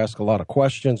processed. They ask a lot of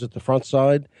questions at the front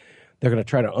side. They're going to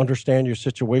try to understand your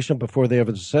situation before they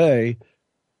ever say,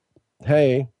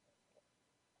 hey,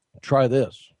 try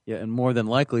this. Yeah, and more than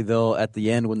likely, they'll, at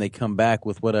the end, when they come back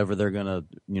with whatever they're going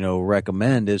to,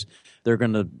 recommend, is they're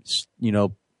going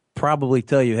to, probably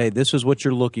tell you, hey, this is what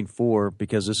you're looking for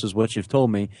because this is what you've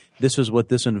told me. This is what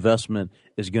this investment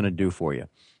is going to do for you.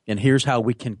 And here's how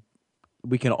we can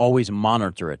always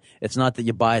monitor it. It's not that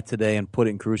you buy it today and put it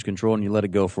in cruise control and you let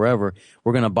it go forever.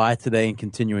 We're going to buy it today and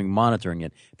continuing monitoring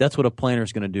it. That's what a planner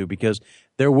is going to do because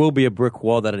there will be a brick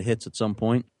wall that it hits at some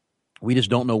point. We just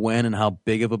don't know when and how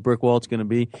big of a brick wall it's going to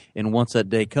be. And once that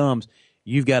day comes,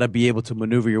 you've got to be able to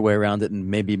maneuver your way around it and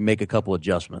maybe make a couple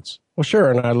adjustments. Well, sure.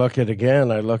 And I look at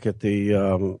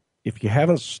the, if you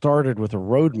haven't started with a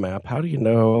roadmap, how do you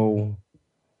know,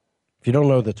 if you don't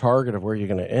know the target of where you're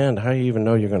going to end, how do you even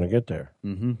know you're going to get there?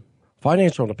 Mm-hmm.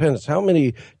 Financial independence. Tell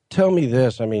me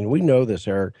this. I mean, we know this,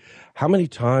 Eric. How many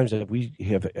times have we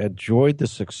enjoyed the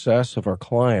success of our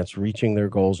clients reaching their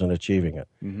goals and achieving it?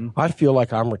 Mm-hmm. I feel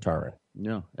like I'm retiring.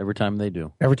 Yeah, every time they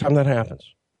do. Every time that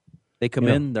happens. They come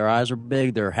in, their eyes are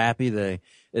big, they're happy.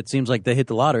 It seems like they hit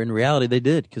the lottery. In reality, they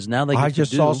did because now they. I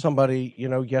just saw somebody,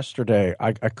 yesterday.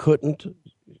 I couldn't.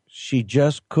 She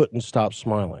just couldn't stop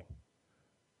smiling,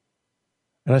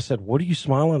 and I said, "What are you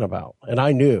smiling about?" And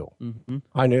I knew. Mm-hmm.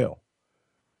 I knew.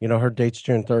 Her date's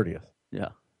June 30th. Yeah,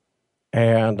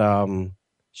 and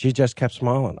she just kept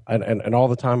smiling, and all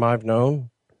the time I've known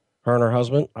her and her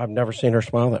husband, I've never seen her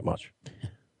smile that much.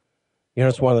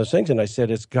 It's one of those things, and I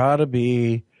said, it's got to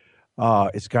be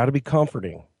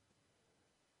comforting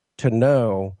to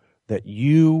know that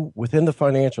you, within the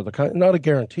financial, not a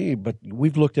guarantee, but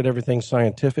we've looked at everything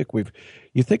scientific.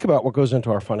 You think about what goes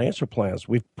into our financial plans.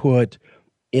 We've put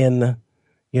in,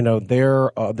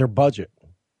 their budget,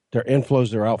 their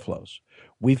inflows, their outflows.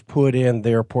 We've put in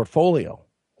their portfolio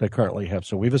they currently have.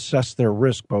 So we've assessed their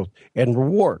risk both and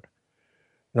reward.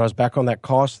 I was back on that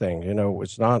cost thing.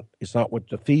 It's not what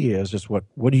the fee is. It's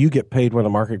what do you get paid when the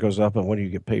market goes up and what do you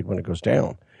get paid when it goes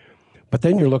down? But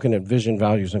then you're looking at vision,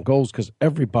 values, and goals because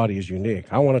everybody is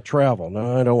unique. I want to travel.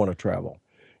 No, I don't want to travel.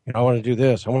 I want to do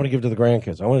this. I want to give to the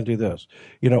grandkids. I want to do this.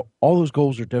 All those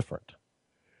goals are different.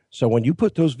 So when you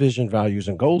put those vision, values,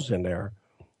 and goals in there,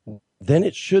 then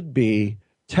it should be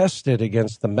tested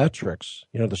against the metrics,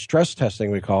 the stress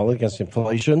testing we call it, against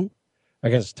inflation,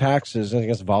 against taxes, and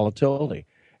against volatility.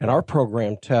 And our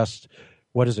program tests,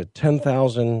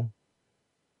 10,000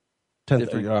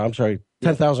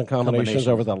 combinations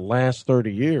over the last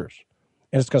 30 years.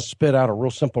 And it's going to spit out a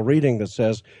real simple reading that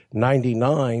says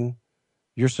 99,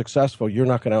 you're successful, you're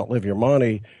not going to outlive your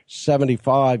money.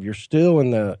 75, you're still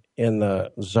in the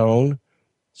zone.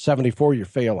 74, you're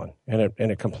failing, and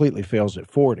it completely fails at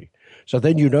 40. So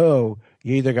then you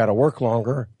either got to work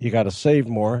longer, you got to save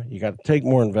more, you got to take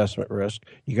more investment risk,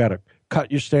 you got to cut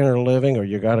your standard of living, or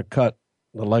you got to cut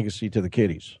the legacy to the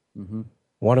kiddies. Mm-hmm.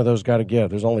 One of those got to give.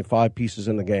 There's only 5 pieces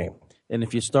in the game. And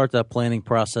if you start that planning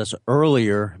process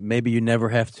earlier, maybe you never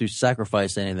have to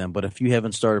sacrifice any of them. But if you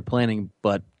haven't started planning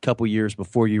but a couple years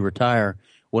before you retire,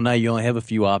 well, now you only have a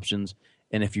few options.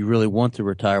 And if you really want to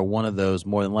retire, one of those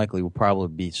more than likely will probably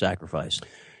be sacrificed.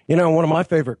 One of my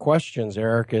favorite questions,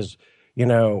 Eric, is,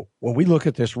 when we look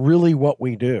at this, really what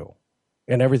we do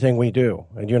and everything we do,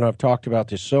 and I've talked about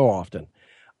this so often,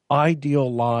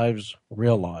 ideal lives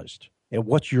realized. And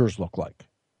what's yours look like?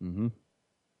 Mm-hmm.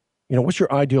 What's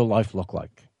your ideal life look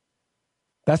like?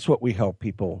 That's what we help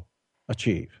people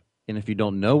achieve. And if you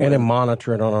don't know, and then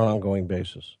monitor it on an ongoing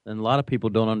basis. And a lot of people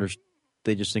don't understand.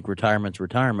 They just think retirement's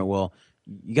retirement. Well,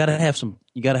 you got to have some.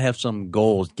 You got to have some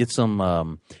goals. Get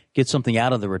something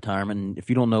out of the retirement. And if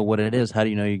you don't know what it is, how do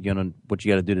you know what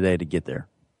you got to do today to get there?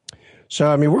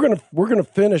 So, we're gonna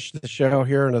finish the show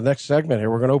here in the next segment. Here,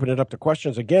 we're gonna open it up to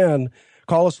questions again.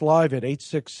 Call us live at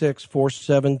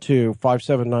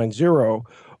 866-472-5790.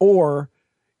 Or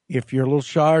if you're a little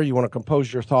shy or you want to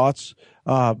compose your thoughts,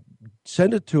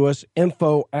 send it to us,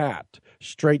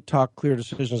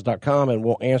 info@straighttalkcleardecisions.com, and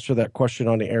we'll answer that question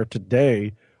on the air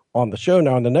today on the show.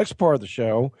 Now, in the next part of the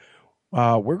show,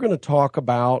 we're going to talk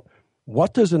about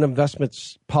what does an investment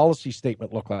policy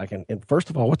statement look like? And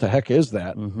first of all, what the heck is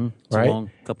that? Mm-hmm. Right?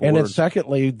 And then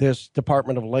secondly, this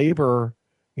Department of Labor,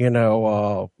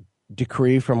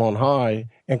 decree from on high,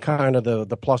 and kind of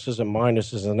the pluses and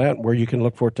minuses in that, where you can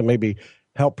look for it to maybe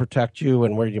help protect you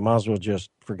and where you might as well just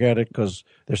forget it because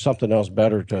there's something else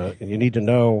better and you need to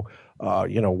know,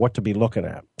 what to be looking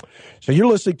at. So you're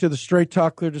listening to the Straight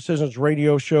Talk Clear Decisions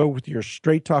radio show with your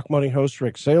Straight Talk Money host,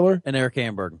 Rik Saylor. And Eric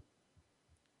Hamburg.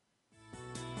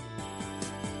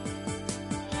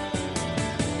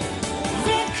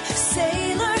 Rik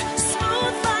Saylor,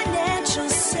 smooth financial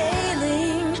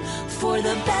sailing for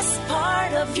the best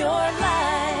part of your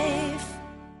life.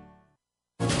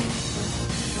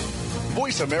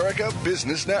 Voice America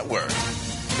Business Network,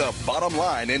 the bottom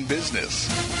line in business.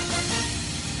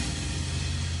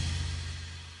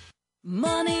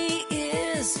 Money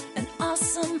is an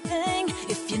awesome thing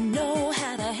if you know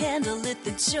how to handle it, the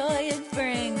joy it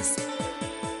brings.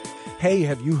 Hey,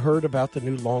 have you heard about the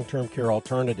new long-term care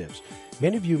alternatives?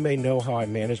 Many of you may know how I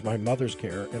managed my mother's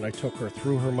care, and I took her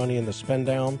through her money in the spend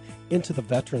down into the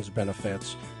veterans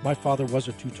benefits. My father was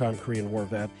a 2-time Korean War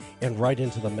vet, and right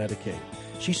into the Medicaid.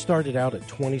 She started out at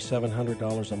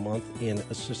 $2,700 a month in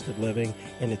assisted living,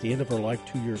 and at the end of her life,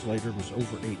 2 years later, was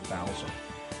over $8,000.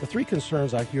 The 3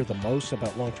 concerns I hear the most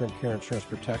about long-term care insurance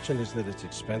protection is that it's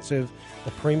expensive,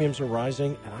 the premiums are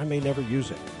rising, and I may never use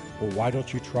it. Well, why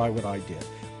don't you try what I did?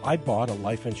 I bought a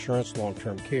life insurance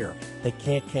long-term care. They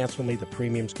can't cancel me, the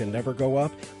premiums can never go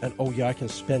up, and oh yeah, I can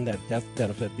spend that death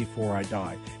benefit before I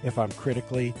die if I'm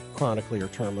critically, chronically, or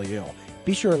terminally ill.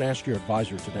 Be sure and ask your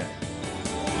advisor today.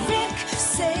 Rik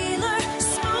Saylor,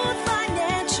 smooth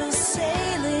financial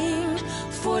sailing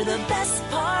for the best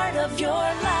part of your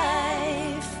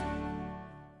life.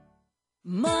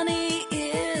 Money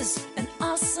is an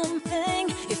awesome thing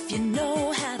if you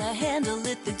know how to handle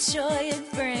it, the joy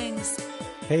it brings.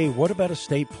 Hey, what about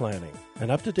estate planning? An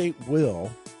up-to-date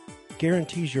will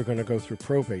guarantees you're going to go through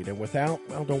probate, and without,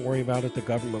 well, don't worry about it, the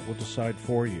government will decide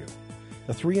for you.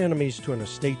 The 3 enemies to an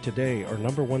estate today are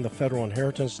number 1, the federal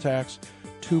inheritance tax,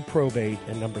 2, probate,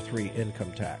 and number 3,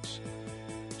 income tax.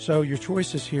 So your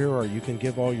choices here are you can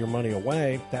give all your money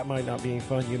away. That might not be any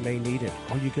fun. You may need it.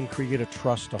 Or you can create a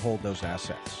trust to hold those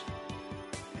assets.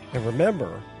 And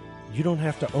remember, you don't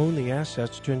have to own the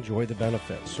assets to enjoy the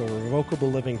benefits. So a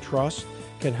revocable living trust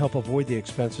can help avoid the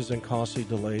expenses and costly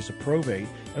delays of probate,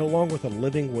 and along with a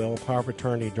living will, power of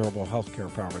attorney, durable health care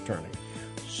power of attorney.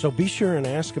 So be sure and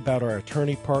ask about our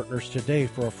attorney partners today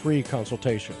for a free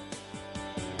consultation.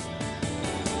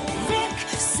 Rik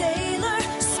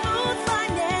Saylor, smooth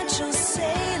financial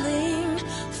sailing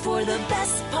for the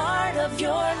best part of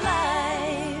your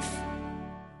life.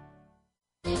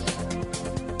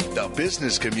 The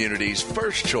business community's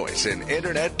first choice in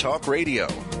Internet Talk Radio.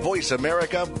 Voice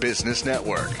America Business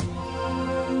Network.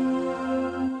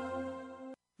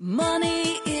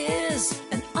 Money is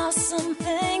an awesome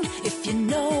thing if you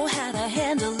know how to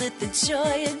handle it, the joy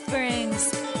it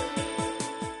brings.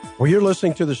 Well, you're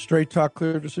listening to the Straight Talk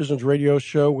Clear Decisions radio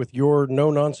show with your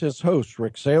no-nonsense hosts,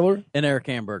 Rik Saylor And Eric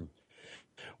Hamburg.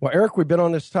 Well, Eric, we've been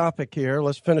on this topic here.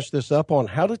 Let's finish this up on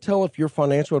how to tell if your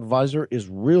financial advisor is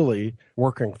really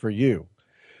working for you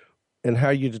and how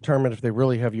you determine if they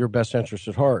really have your best interest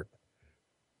at heart.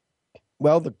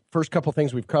 Well, the first couple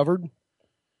things we've covered,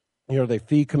 are they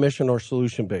fee, commission, or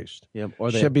solution-based? Yep.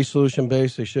 Or they should be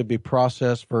solution-based. They should be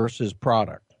process versus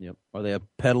product. Yep. Are they a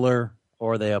peddler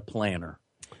or are they a planner?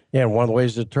 Yeah, and one of the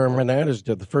ways to determine that is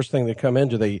the first thing they come in,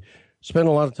 do they spend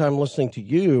a lot of time listening to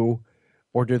you,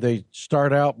 or do they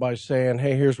start out by saying,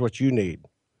 hey, here's what you need?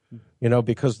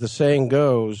 Because the saying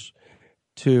goes,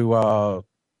 to a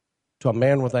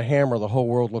man with a hammer, the whole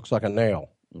world looks like a nail.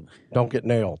 Don't get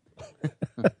nailed.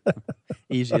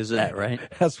 Easy as that, right?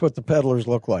 That's what the peddlers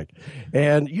look like.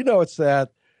 And, it's that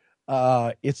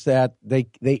they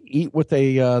eat what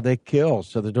they kill.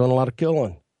 So they're doing a lot of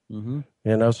killing,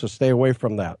 so stay away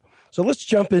from that. So let's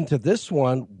jump into this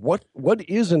one. What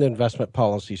is an investment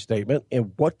policy statement,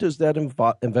 and what does that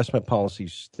investment policy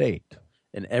state?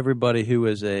 And everybody who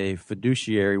is a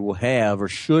fiduciary will have or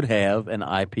should have an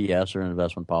IPS or an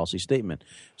investment policy statement.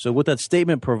 So what that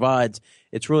statement provides,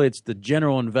 it's the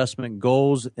general investment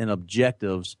goals and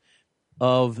objectives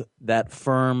of that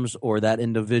firm's or that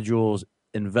individual's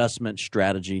investment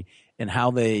strategy and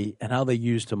how they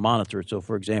use to monitor it. So,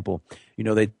 for example,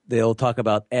 they'll talk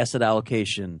about asset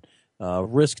allocation,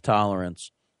 risk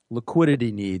tolerance,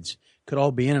 liquidity needs. Could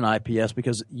all be in an IPS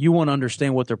because you want to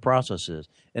understand what their process is.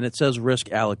 And it says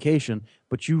risk allocation,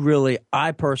 but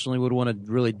I personally would want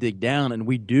to really dig down, and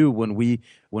we do when we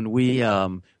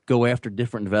go after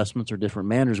different investments or different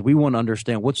managers. We want to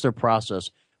understand what's their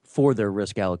process for their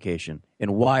risk allocation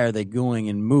and why are they going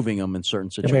and moving them in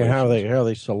certain situations. How are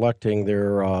they selecting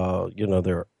their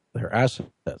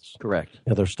assets? Correct.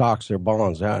 Their stocks, their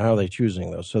bonds. How are they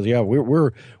choosing those? So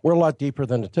we're a lot deeper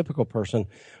than the typical person.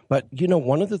 But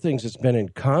one of the things that's been in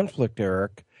conflict,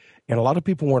 Eric, and a lot of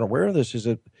people weren't aware of this, is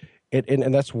that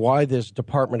and that's why this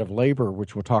Department of Labor,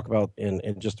 which we'll talk about in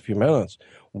just a few minutes,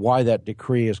 why that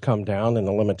decree has come down and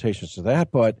the limitations to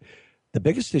that. But the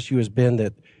biggest issue has been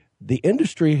that the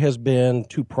industry has been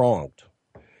two-pronged.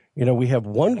 We have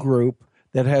one group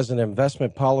that has an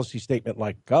investment policy statement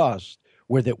like us,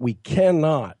 where that we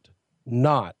cannot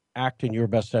not act in your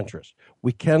best interest.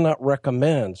 We cannot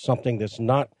recommend something that's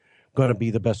not going to be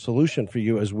the best solution for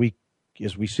you as we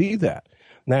see that.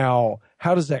 Now,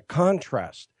 how does that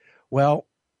contrast? Well,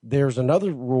 there's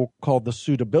another rule called the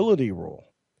suitability rule.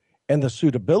 And the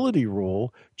suitability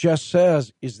rule just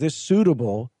says, is this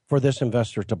suitable for this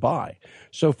investor to buy?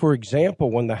 So, for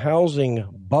example, when the housing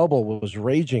bubble was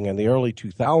raging in the early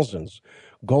 2000s,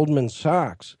 Goldman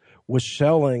Sachs was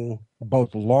selling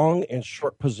both long and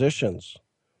short positions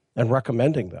and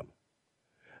recommending them.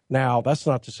 Now, that's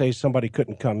not to say somebody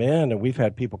couldn't come in, and we've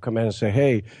had people come in and say,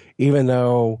 hey, even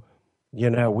though,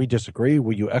 we disagree,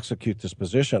 will you execute this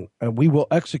position? And we will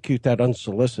execute that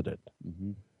unsolicited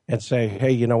and say,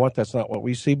 hey, you know what, that's not what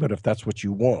we see, but if that's what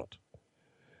you want.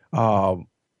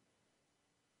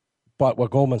 But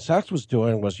what Goldman Sachs was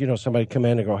doing was, somebody come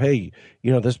in and go, hey,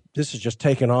 this is just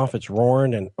taking off, it's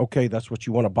roaring, and okay, that's what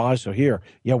you want to buy, so here,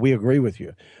 yeah, we agree with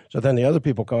you. So then the other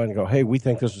people go in and go, hey, we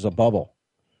think this is a bubble.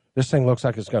 This thing looks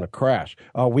like it's going to crash.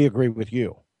 We agree with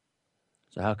you.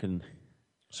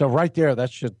 So right there,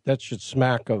 that should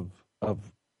smack of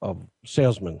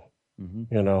salesmen,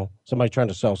 somebody trying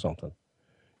to sell something,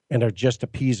 and they're just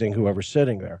appeasing whoever's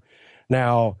sitting there.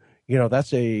 Now,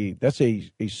 that's a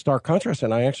stark contrast.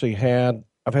 And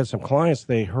I've had some clients,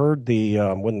 they heard the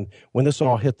when this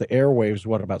all hit the airwaves,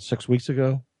 about 6 weeks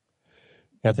ago?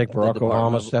 I think Barack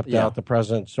Obama stepped out, the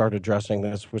president started addressing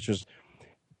this, which is,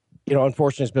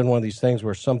 unfortunately, it's been one of these things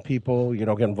where some people, get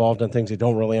involved in things they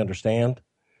don't really understand.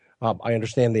 I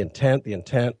understand the intent. The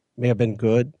intent may have been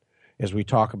good as we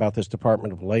talk about this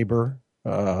Department of Labor,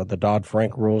 the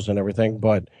Dodd-Frank rules and everything,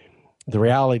 but the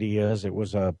reality is it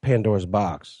was a Pandora's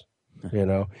box.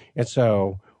 And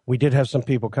so we did have some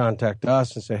people contact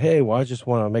us and say, hey, well, I just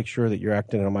want to make sure that you're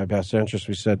acting in my best interest.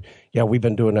 We said, yeah, we've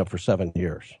been doing that for 7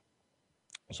 years.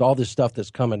 So all this stuff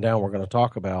that's coming down, we're going to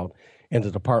talk about in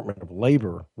the Department of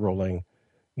Labor ruling.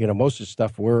 Most of the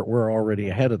stuff we're already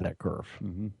ahead of that curve.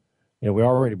 Mm-hmm. We've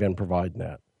already been providing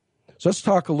that. So let's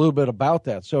talk a little bit about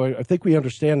that. So I think we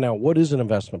understand now what is an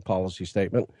investment policy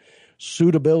statement,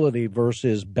 suitability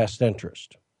versus best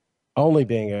interest, only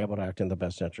being able to act in the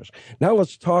best interest. Now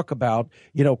let's talk about,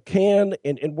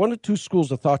 and one or two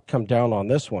schools of thought come down on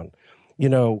this one.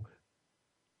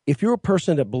 If you're a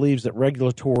person that believes that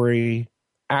regulatory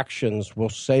actions will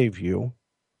save you,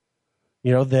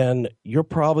 then you're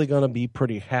probably going to be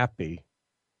pretty happy,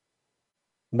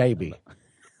 maybe.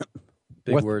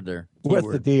 Big word there.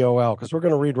 With the DOL, because we're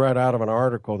going to read right out of an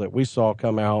article that we saw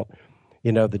come out,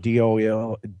 the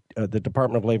DOL, the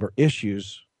Department of Labor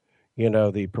issues,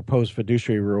 the proposed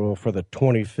fiduciary rule for the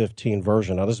 2015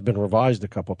 version. Now, this has been revised a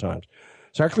couple times.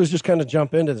 So actually, let's just kind of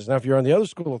jump into this. Now, if you're on the other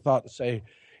school of thought and say,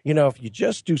 if you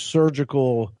just do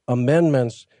surgical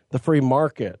amendments, the free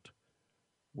market,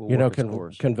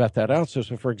 can vet that out. So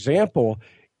for example,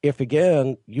 if,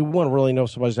 again, you want to really know if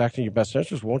somebody's acting in your best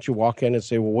interest, won't you walk in and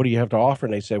say, well, what do you have to offer?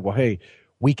 And they say, well, hey,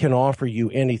 we can offer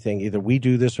you anything. Either we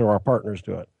do this or our partners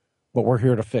do it, but we're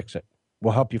here to fix it.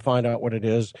 We'll help you find out what it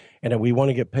is, and then we want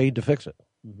to get paid to fix it.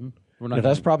 Mm-hmm.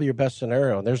 That's probably your best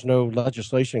scenario. And there's no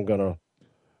legislation going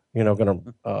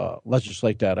to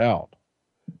legislate that out.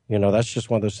 That's just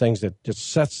one of those things that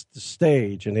just sets the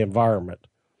stage and the environment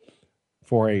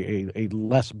for a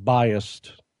less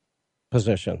biased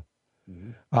position.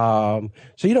 Mm-hmm.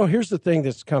 So, here's the thing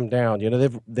that's come down.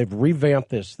 They've revamped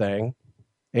this thing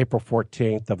April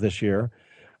 14th of this year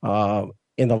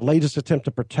in the latest attempt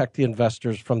to protect the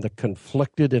investors from the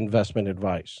conflicted investment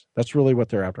advice. That's really what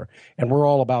they're after. And we're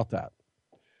all about that.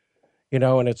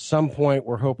 And at some point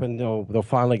we're hoping they'll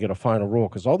finally get a final rule,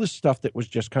 because all this stuff that was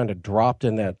just kind of dropped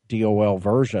in that DOL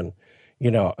version,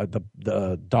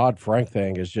 the Dodd-Frank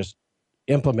thing is just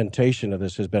implementation of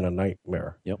this has been a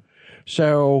nightmare. Yep.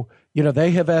 So,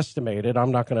 they have estimated,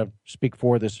 I'm not going to speak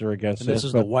for this or against this. This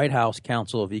is the White House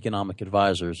Council of Economic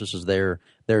Advisors. This is their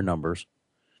numbers.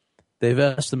 They've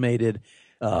estimated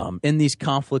in these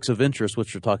conflicts of interest,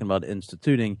 which we're talking about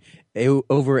instituting,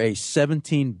 over a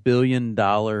 $17 billion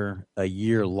a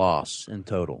year loss in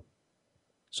total.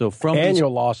 So from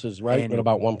annual losses, right? At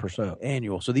about 1%.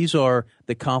 Annual. So these are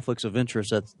the conflicts of interest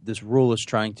that this rule is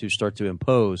trying to start to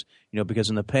impose, because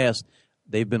in the past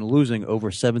they've been losing over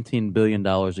 $17 billion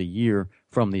a year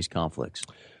from these conflicts.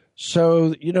 So,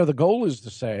 the goal is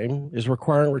the same, is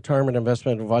requiring retirement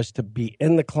investment advice to be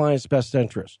in the client's best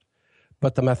interest.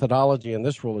 But the methodology in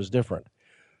this rule is different.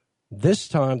 This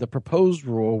time, the proposed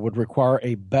rule would require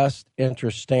a best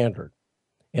interest standard,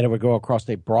 and it would go across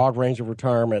a broad range of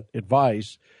retirement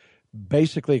advice,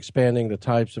 basically expanding the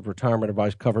types of retirement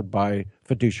advice covered by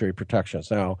fiduciary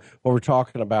protections. Now, what we're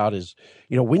talking about is,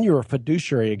 when you're a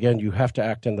fiduciary, again, you have to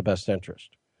act in the best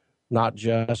interest, not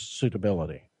just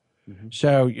suitability. Mm-hmm.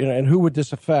 So, and who would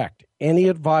this affect? Any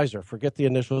advisor, forget the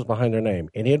initials behind their name,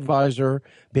 any advisor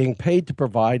being paid to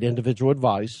provide individual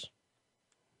advice,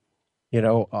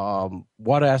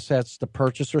 what assets to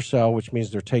purchase or sell, which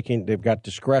means they've got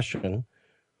discretion,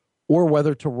 or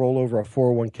whether to roll over a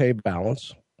 401k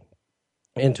balance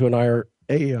into an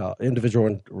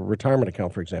individual retirement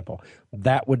account, for example.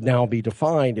 That would now be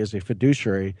defined as a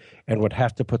fiduciary and would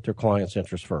have to put their client's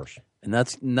interest first. And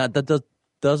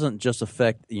doesn't just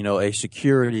affect, a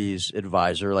securities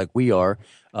advisor like we are.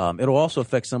 It'll also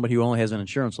affect somebody who only has an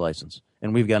insurance license.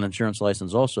 And we've got an insurance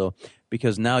license also,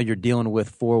 because now you're dealing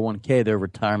with 401k, their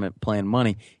retirement plan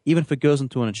money. Even if it goes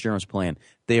into an insurance plan,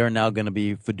 they are now going to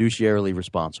be fiduciarily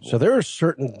responsible. So there are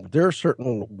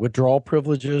certain withdrawal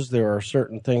privileges. There are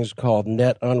certain things called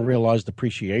net unrealized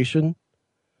appreciation.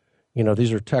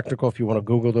 These are technical. If you want to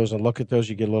Google those and look at those,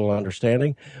 you get a little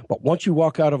understanding. But once you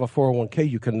walk out of a 401k,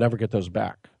 you can never get those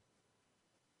back.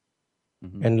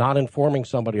 Mm-hmm. And not informing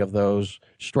somebody of those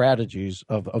strategies,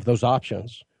 of those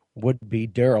options, would be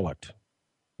derelict.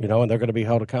 And they're going to be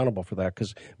held accountable for that,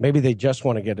 because maybe they just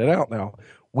want to get it out. Now,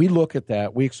 we look at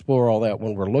that. We explore all that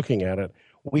when we're looking at it.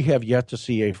 We have yet to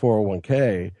see a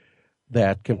 401k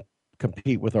that can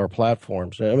compete with our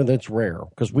platforms. I mean, that's rare,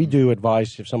 because we do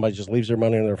advice if somebody just leaves their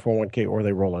money in their 401k or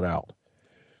they roll it out.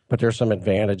 But there's some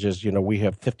advantages. We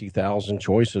have 50,000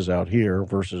 choices out here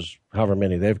versus however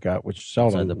many they've got, which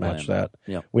seldom match that.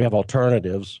 Yep. We have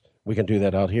alternatives. We can do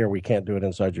that out here. We can't do it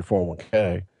inside your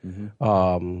 401k.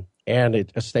 Mm-hmm. And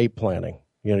estate planning.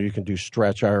 You can do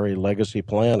stretch IRA legacy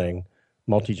planning,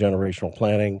 multi-generational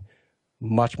planning,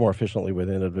 much more efficiently with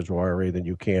individual IRA than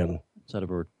you can. Instead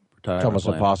of a it's almost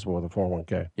impossible with a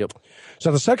 401k. Yep.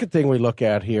 So the second thing we look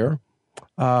at here,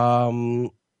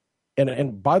 and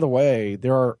by the way,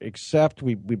 there are, except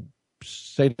we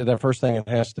stated that first thing, it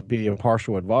has to be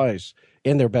impartial advice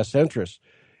in their best interest,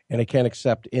 and they can't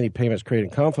accept any payments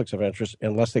creating conflicts of interest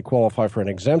unless they qualify for an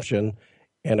exemption.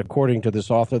 And according to this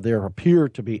author, there appear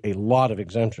to be a lot of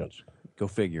exemptions. Go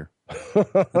figure.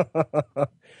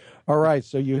 All right,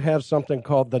 so you have something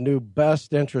called the new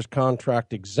best interest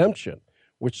contract exemption,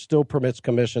 which still permits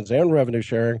commissions and revenue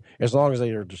sharing as long as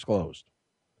they are disclosed.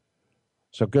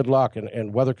 So good luck.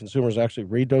 And whether consumers actually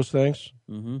read those things,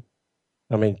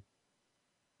 I mean,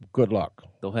 good luck.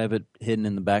 They'll have it hidden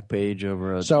in the back page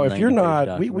over a So if you're not,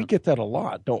 document. we get that a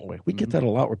lot, don't we? We get that a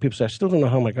lot where people say, I still don't know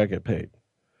how much I get paid.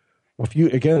 Well, if you,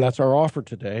 again, that's our offer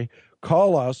today.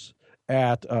 Call us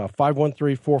at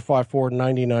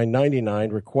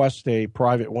 513-454-9999. Request a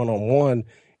private one-on-one,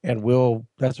 and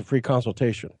that's a free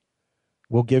consultation.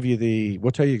 We'll give you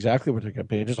we'll tell you exactly what you get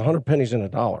paid. It's 100 pennies in a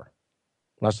dollar.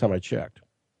 Last time I checked.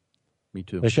 Me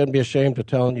too. They shouldn't be ashamed of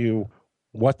telling you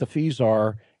what the fees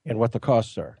are and what the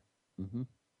costs are. And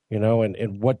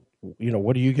what,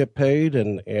 what do you get paid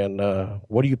and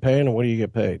what are you paying and what do you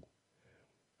get paid?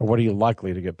 Or what are you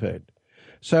likely to get paid?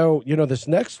 So, this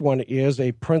next one is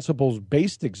a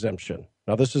principles-based exemption.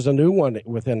 Now, this is a new one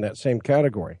within that same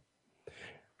category,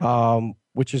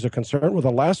 which is a concern. Well,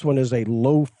 the last one is a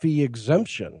low-fee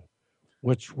exemption,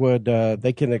 which would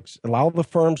they can allow the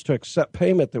firms to accept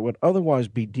payment that would otherwise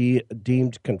be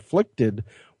deemed conflicted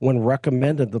when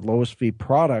recommended the lowest fee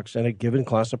products in a given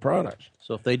class of products.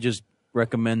 So if they just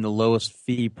recommend the lowest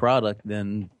fee product,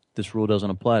 then this rule doesn't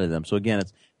apply to them. So again,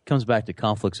 it comes back to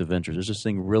conflicts of interest. Is this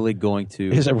thing really going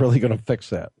to... Is it really going to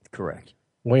fix that? Correct.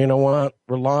 Well, you know what?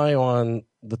 Rely on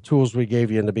the tools we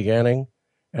gave you in the beginning.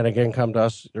 And again, come to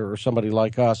us or somebody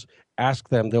like us. Ask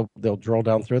them. They'll drill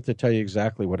down through it. They'll tell you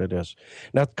exactly what it is.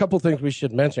 Now, a couple things we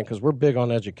should mention because we're big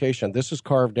on education. This is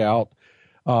carved out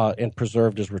and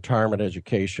preserved as retirement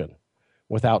education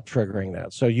without triggering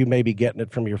that. So you may be getting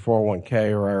it from your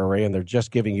 401k or IRA, and they're just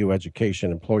giving you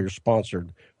education,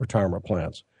 employer-sponsored retirement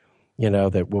plans,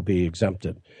 that will be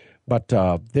exempted. But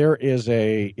there is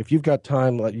if you've got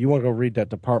time, you want to go read that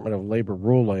Department of Labor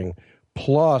ruling.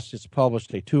 Plus, it's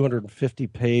published a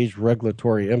 250-page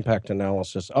regulatory impact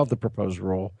analysis of the proposed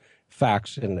rule,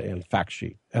 facts and fact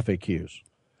sheet, FAQs.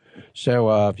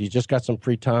 So if you just got some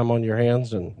free time on your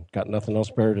hands and got nothing else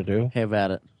better to do, have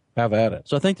at it. Have at it.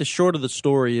 So I think the short of the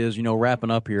story is, wrapping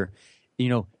up here,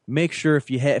 make sure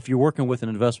if you're working with an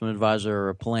investment advisor or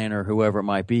a planner, whoever it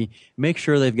might be, make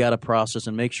sure they've got a process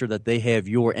and make sure that they have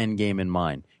your end game in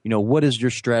mind. What is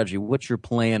your strategy? What's your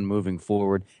plan moving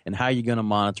forward, and how are you going to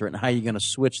monitor it, and how are you going to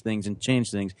switch things and change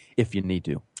things if you need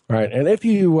to? All right. And if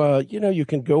you, you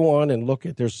can go on and look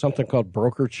at, there's something called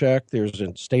broker check. There's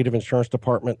a state of insurance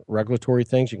department regulatory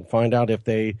things. You can find out if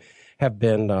they have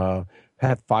been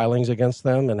had filings against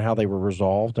them and how they were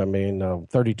resolved. I mean,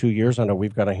 32 years, I know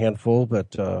we've got a handful,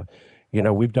 but,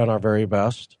 we've done our very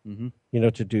best,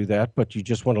 to do that. But you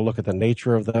just want to look at the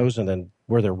nature of those and then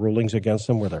were there rulings against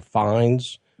them, were there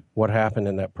fines, what happened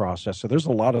in that process. So there's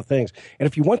a lot of things. And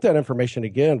if you want that information,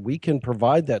 again, we can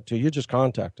provide that to you. Just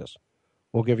contact us.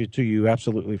 We'll give it to you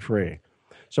absolutely free.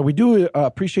 So we do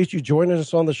appreciate you joining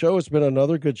us on the show. It's been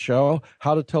another good show.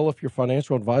 How to tell if your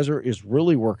financial advisor is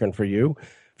really working for you.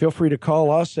 Feel free to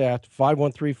call us at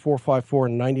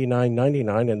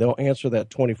 513-454-9999, and they'll answer that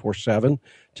 24/7.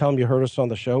 Tell them you heard us on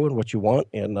the show and what you want,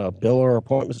 and Bill, our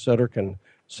appointment setter, can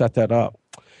set that up.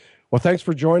 Well, thanks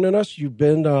for joining us. You've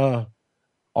been on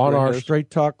our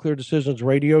Straight Talk Clear Decisions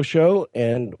radio show,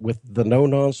 and with the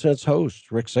no-nonsense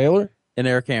hosts, Rik Saylor and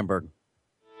Eric Hamburg.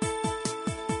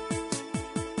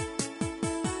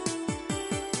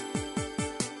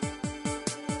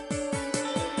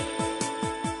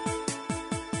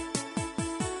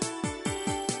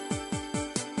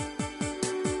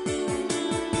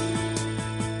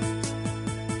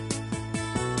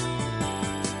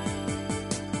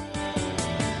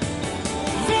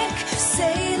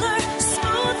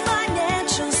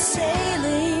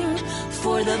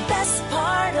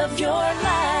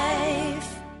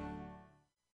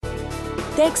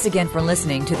 Thanks again for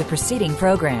listening to the preceding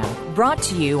program brought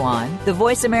to you on the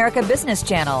Voice America Business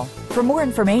Channel. For more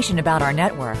information about our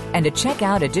network and to check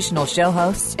out additional show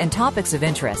hosts and topics of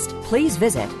interest, please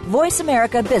visit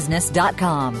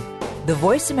voiceamericabusiness.com. The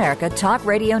Voice America Talk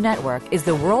Radio Network is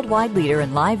the worldwide leader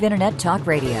in live Internet talk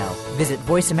radio. Visit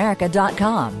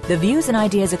voiceamerica.com. The views and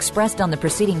ideas expressed on the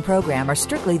preceding program are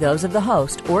strictly those of the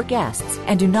host or guests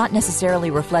and do not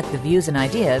necessarily reflect the views and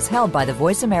ideas held by the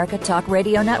Voice America Talk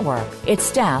Radio Network, its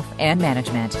staff, and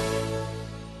management.